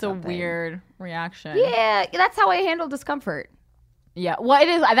face or It's something. a weird reaction. Yeah, that's how I handle discomfort. Yeah. Well, it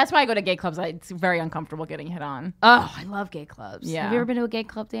is. That's why I go to gay clubs. It's very uncomfortable getting hit on. Oh, I love gay clubs. Yeah. Have you ever been to a gay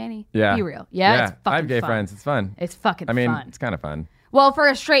club, Danny? Yeah. Be real. Yeah, it's fucking I have gay fun. friends. It's fun. It's fucking I mean, fun. it's kind of fun. Well, for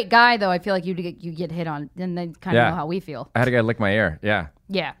a straight guy, though, I feel like you get hit on, and they kind of know how we feel. I had a guy lick my ear. Yeah.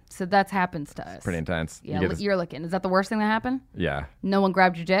 Yeah, so that happens to us. Pretty intense. Yeah, you're looking. Is that the worst thing that happened? Yeah. No one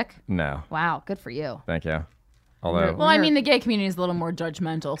grabbed your dick? No. Wow, good for you. Thank you. Although. Well, I mean, the gay community is a little more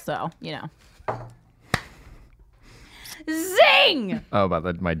judgmental, so you know. Zing! Oh,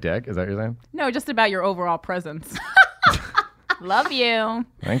 about my dick? Is that what you're saying? No, just about your overall presence. Love you.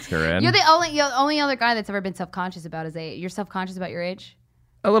 Thanks, Corinne. You're the only other guy that's ever been self-conscious about his age. You're self-conscious about your age?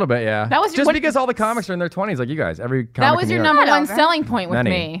 A little bit, yeah. That was just what- because all the comics are in their 20s, like you guys. Every comic That was in your New York. number one Whatever. selling point with Many.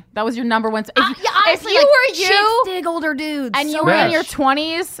 me. That was your number one. Honestly, if you were chicks you dig older dudes. and you so were in much. your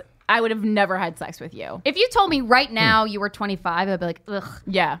 20s, I would have never had sex with you. If you told me right now you were 25, I'd be like, ugh.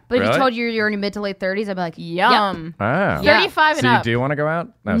 Yeah. But if Really? you told you you're in your mid to late 30s, I'd be like, Yum. Ah. Yeah. 35 and So up. you do want to go out?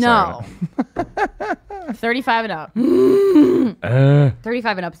 No. sorry. 35 and up.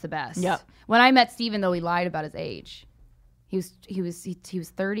 35 and up's the best. Yep. When I met Steven, though, he lied about his age. He was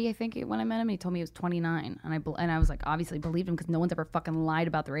 30, I think, when I met him. He told me he was 29, and I was like, obviously believed him because no one's ever fucking lied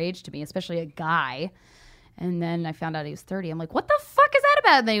about their age to me, especially a guy. And then I found out he was 30. I'm like, what the fuck is that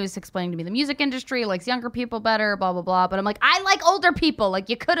about? And then he was explaining to me the music industry likes younger people better, blah, blah, blah. But I'm like, I like older people. Like,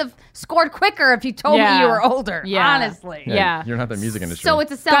 you could have scored quicker if you told me you were older, honestly. Yeah. You're not the music industry. So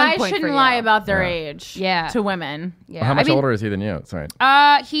it's a selling Guys point for shouldn't you. lie about their age to women. Yeah. Well, how much I mean, older is he than you? Sorry.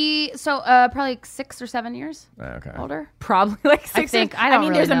 probably like 6 or 7 years Okay. older. Probably like 6. I think. I don't mean,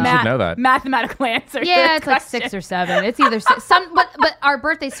 really there's know. a You should know that. mathematical answer. to Yeah, this it's like question. 6 or 7. It's either but our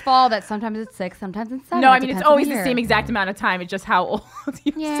birthdays fall that sometimes it's 6, sometimes it's 7. No, It I mean, it's depends on always the year. same exact amount of time. It's just how old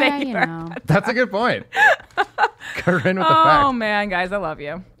you Yeah, say you are. know. That's a good point. Corinne with the Oh, fact. man, guys, I love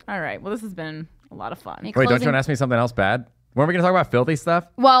you. All right. Well, this has been a lot of fun. Make Wait, don't you closing- want to ask me something else bad? Weren't we going to talk about filthy stuff?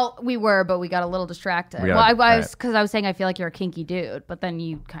 Well, we were, but we got a little distracted. We got- Well, I right. was because I was saying I feel like you're a kinky dude, but then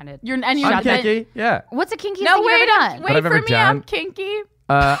you kind of. You're I'm shut that- kinky. Yeah. What's a kinky No, thing you've wait, ever done? wait I've for ever me. I'm done- kinky.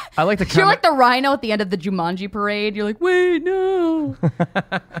 I like to come. You're like the rhino at the end of the Jumanji parade. You're like, wait, no.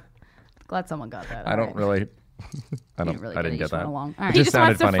 Glad someone got that. I don't really. I You don't. really I didn't You get just went that. along. All It right. He just just sounded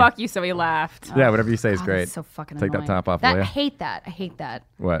wants to funny. fuck you, so he laughed. Yeah, whatever you say is God, great. that's so fucking Take annoying. that top off, That, will I you? hate that. I hate that.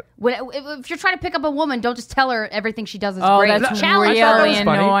 What? If you're trying to pick up a woman, don't just tell her everything she does is Oh, great. that's Challenge that really was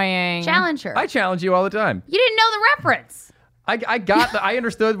funny. annoying. Challenge her. I challenge you all the time. You didn't know the reference. I got. I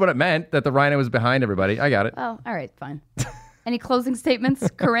understood what it meant that the rhino was behind everybody. I got it. Oh, all right, fine. Any closing statements,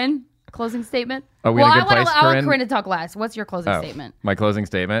 Corinne? Closing statement? Are we in a good place, I want Corinne? Corinne to talk last. What's your closing Oh, statement? my closing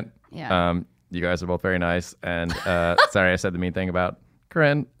statement. Yeah. You guys are both very nice, and sorry I said the mean thing about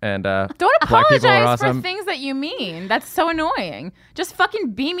Corinne. And Don't black people are apologize awesome. for things that you mean. That's so annoying. Just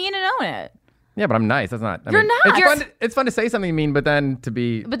fucking be mean and own it. Yeah, but I'm nice. That's not. You're not. It's fun to say something mean, but then to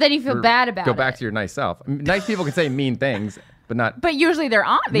be. But then you feel bad about Go it. back to your nice self. I mean, nice people can say mean things, but not. But usually they're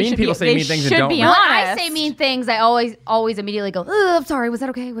on. They Mean should people be, say they mean things and should don't be really- When honest. I say mean things, I always immediately go, "Oh, I'm sorry. Was that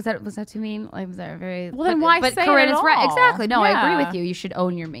okay? Was that too mean? Like, was that very?" Well, then why but say Corinne it is at right. all? Exactly. No, I agree Yeah. with you. You should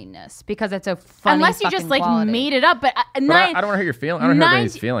own your meanness because it's a funny. Unless you just fucking like quality. made it up. But, But I don't want to hurt your feelings. I don't hurt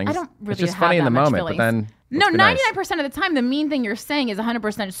anybody's feelings. I don't really It's just have funny in that the much moment, feelings. but then. No, let's be nice. 99% of the time, the mean thing you're saying is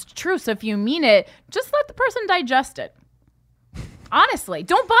 100% true. So if you mean it, just let the person digest it. Honestly,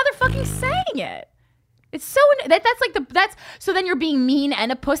 don't bother fucking saying it. It's so that's so then you're being mean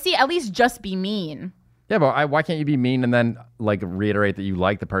and a pussy. At least just be mean. Yeah, but why can't you be mean and then like reiterate that you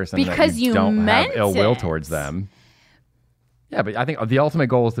like the person Because that you don't have meant ill will it. towards them? Yeah, but I think the ultimate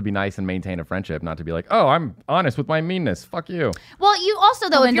goal is to be nice and maintain a friendship, not to be like, oh, I'm honest with my meanness. Fuck you. Well, you also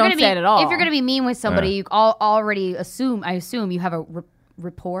though, Well, if then you're don't gonna say be it at all. if you're gonna be mean with somebody, you already assume. I assume you have a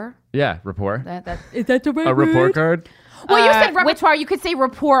rapport. Yeah, rapport. Is that the right A rapport card. Well, you said repertoire. You could say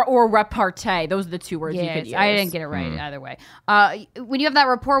rapport or repartee. Those are the two words you Yes, could use. I didn't get it right either way. When you have that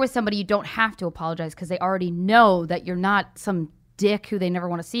rapport with somebody, you don't have to apologize because they already know that you're not some dick who they never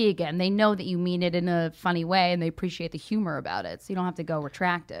want to see again. They know that you mean it in a funny way and they appreciate the humor about it. So you don't have to go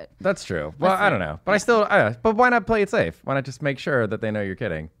retract it. That's true. Well, I don't know, but but why not play it safe? Why not just make sure that they know you're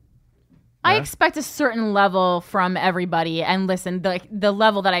kidding? I expect a certain level from everybody, and listen, the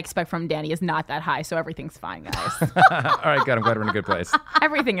level that I expect from Danny is not that high, so everything's fine, guys. All right, good. I'm glad we're in a good place.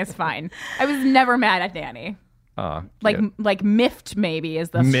 Everything is fine. I was never mad at Danny. Like miffed maybe is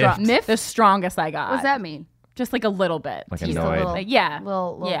the strongest I got. What does that mean? Just like a little bit. Like Just annoyed. a little, yeah.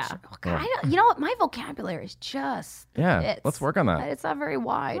 Little yeah. God, you know what? My vocabulary is just let's work on that. It's not very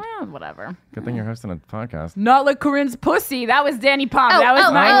wide. Well, whatever. Good thing you're hosting a podcast. Not like Corinne's pussy. That was Danny Palmer. That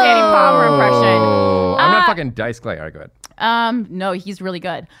was my Danny Palmer impression. Oh, I'm not fucking Dice Clay. All right, go ahead. No, he's really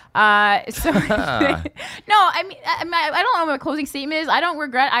good. No, I mean, I don't know what my closing statement is. I don't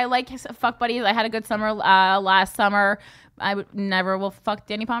regret. I like fuck buddies. I had a good summer last summer. I would never will fuck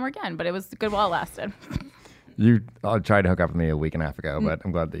Danny Palmer again, but it was good while it lasted. You tried to hook up with me a week and a half ago, but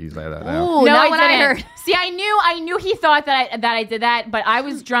I'm glad that you say that now. Ooh, no, not I what didn't. I heard. See, I knew he thought that I did that, but I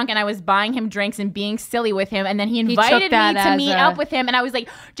was drunk and I was buying him drinks and being silly with him, and then he invited me to meet up with him, and I was like,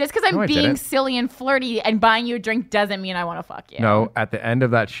 just because I'm being silly and flirty and buying you a drink doesn't mean I want to fuck you. No, at the end of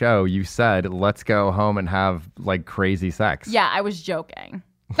that show, you said, "Let's go home and have like crazy sex." Yeah, I was joking.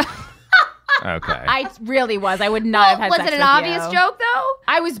 Okay. I really was. I would not have had sex with you. Was it an obvious joke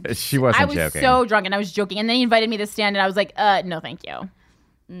though? She wasn't joking. I was so drunk and I was joking, and then he invited me to stand, and I was like, no, thank you.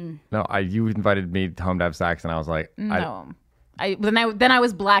 No, you invited me home to have sex, and I was like, no. Then I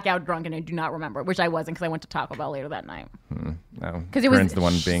was blackout drunk, and I do not remember, which I wasn't because I went to Taco Bell later that night. No, because it was the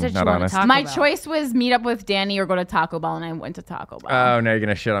one being not honest. My choice was meet up with Danny or go to Taco Bell, and I went to Taco Bell. Oh, now you're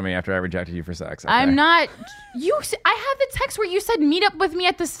gonna shit on me after I rejected you for sex. Okay. I'm not. I have the text where you said meet up with me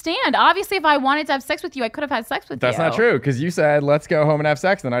at the stand. Obviously, if I wanted to have sex with you, I could have had sex with you. That's not true, because you said let's go home and have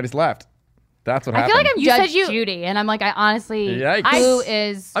sex, and then I just left. That's what happened. I feel like I'm Judge Judy, and I'm like, I honestly, who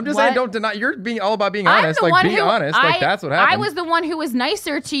is? I'm just saying, don't deny. You're being all about being honest. Like, be honest. Like, that's what happened. I was the one who was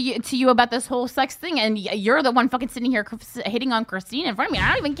nicer to you about this whole sex thing, and you're the one fucking sitting here hitting on Christine in front of me. I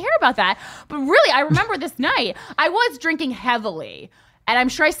don't even care about that. But really, I remember this night. I was drinking heavily. And I'm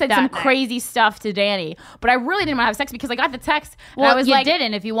sure I said some crazy stuff to Danny, but I really didn't want to have sex because I got the text. Well, and I was you like,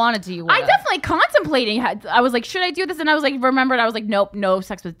 didn't. If you wanted to, you would. I definitely contemplating. I was like, should I do this? And I was like, remembered. I was like, nope, no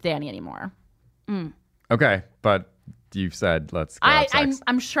sex with Danny anymore. Okay, but you said let's go have sex.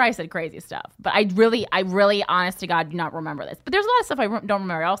 I'm sure I said crazy stuff, but I really, honest to God, do not remember this. But there's a lot of stuff I don't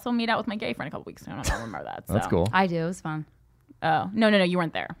remember. I also meet out with my gay friend a couple weeks ago. I don't remember that. So. That's cool. I do. It was fun. Oh, no, you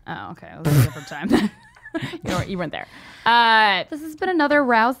weren't there. Oh, okay. It was a different time then. You weren't there. This has been another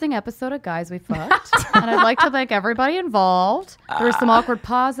rousing episode of Guys We Fucked. And I'd like to thank everybody involved. There were some awkward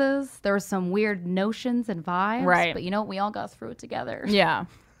pauses. There were some weird notions and vibes. Right. But you know, we all got through it together. Yeah.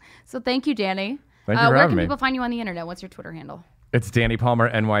 So thank you, Danny. Thank you for where having can me. people find you on the internet? What's your Twitter handle? It's Danny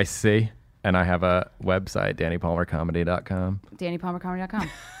Palmer NYC, and I have a website, DannyPalmerComedy.com. DannyPalmerComedy.com.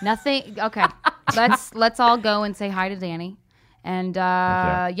 Nothing. Okay. Let's all go and say hi to Danny. And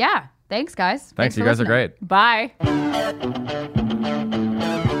yeah, thanks, guys. Thanks. You guys listening. are great. Bye.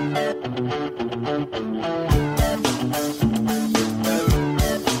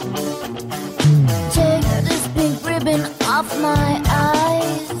 Take this pink ribbon off my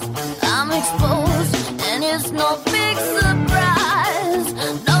eyes. I'm exposed and it's no big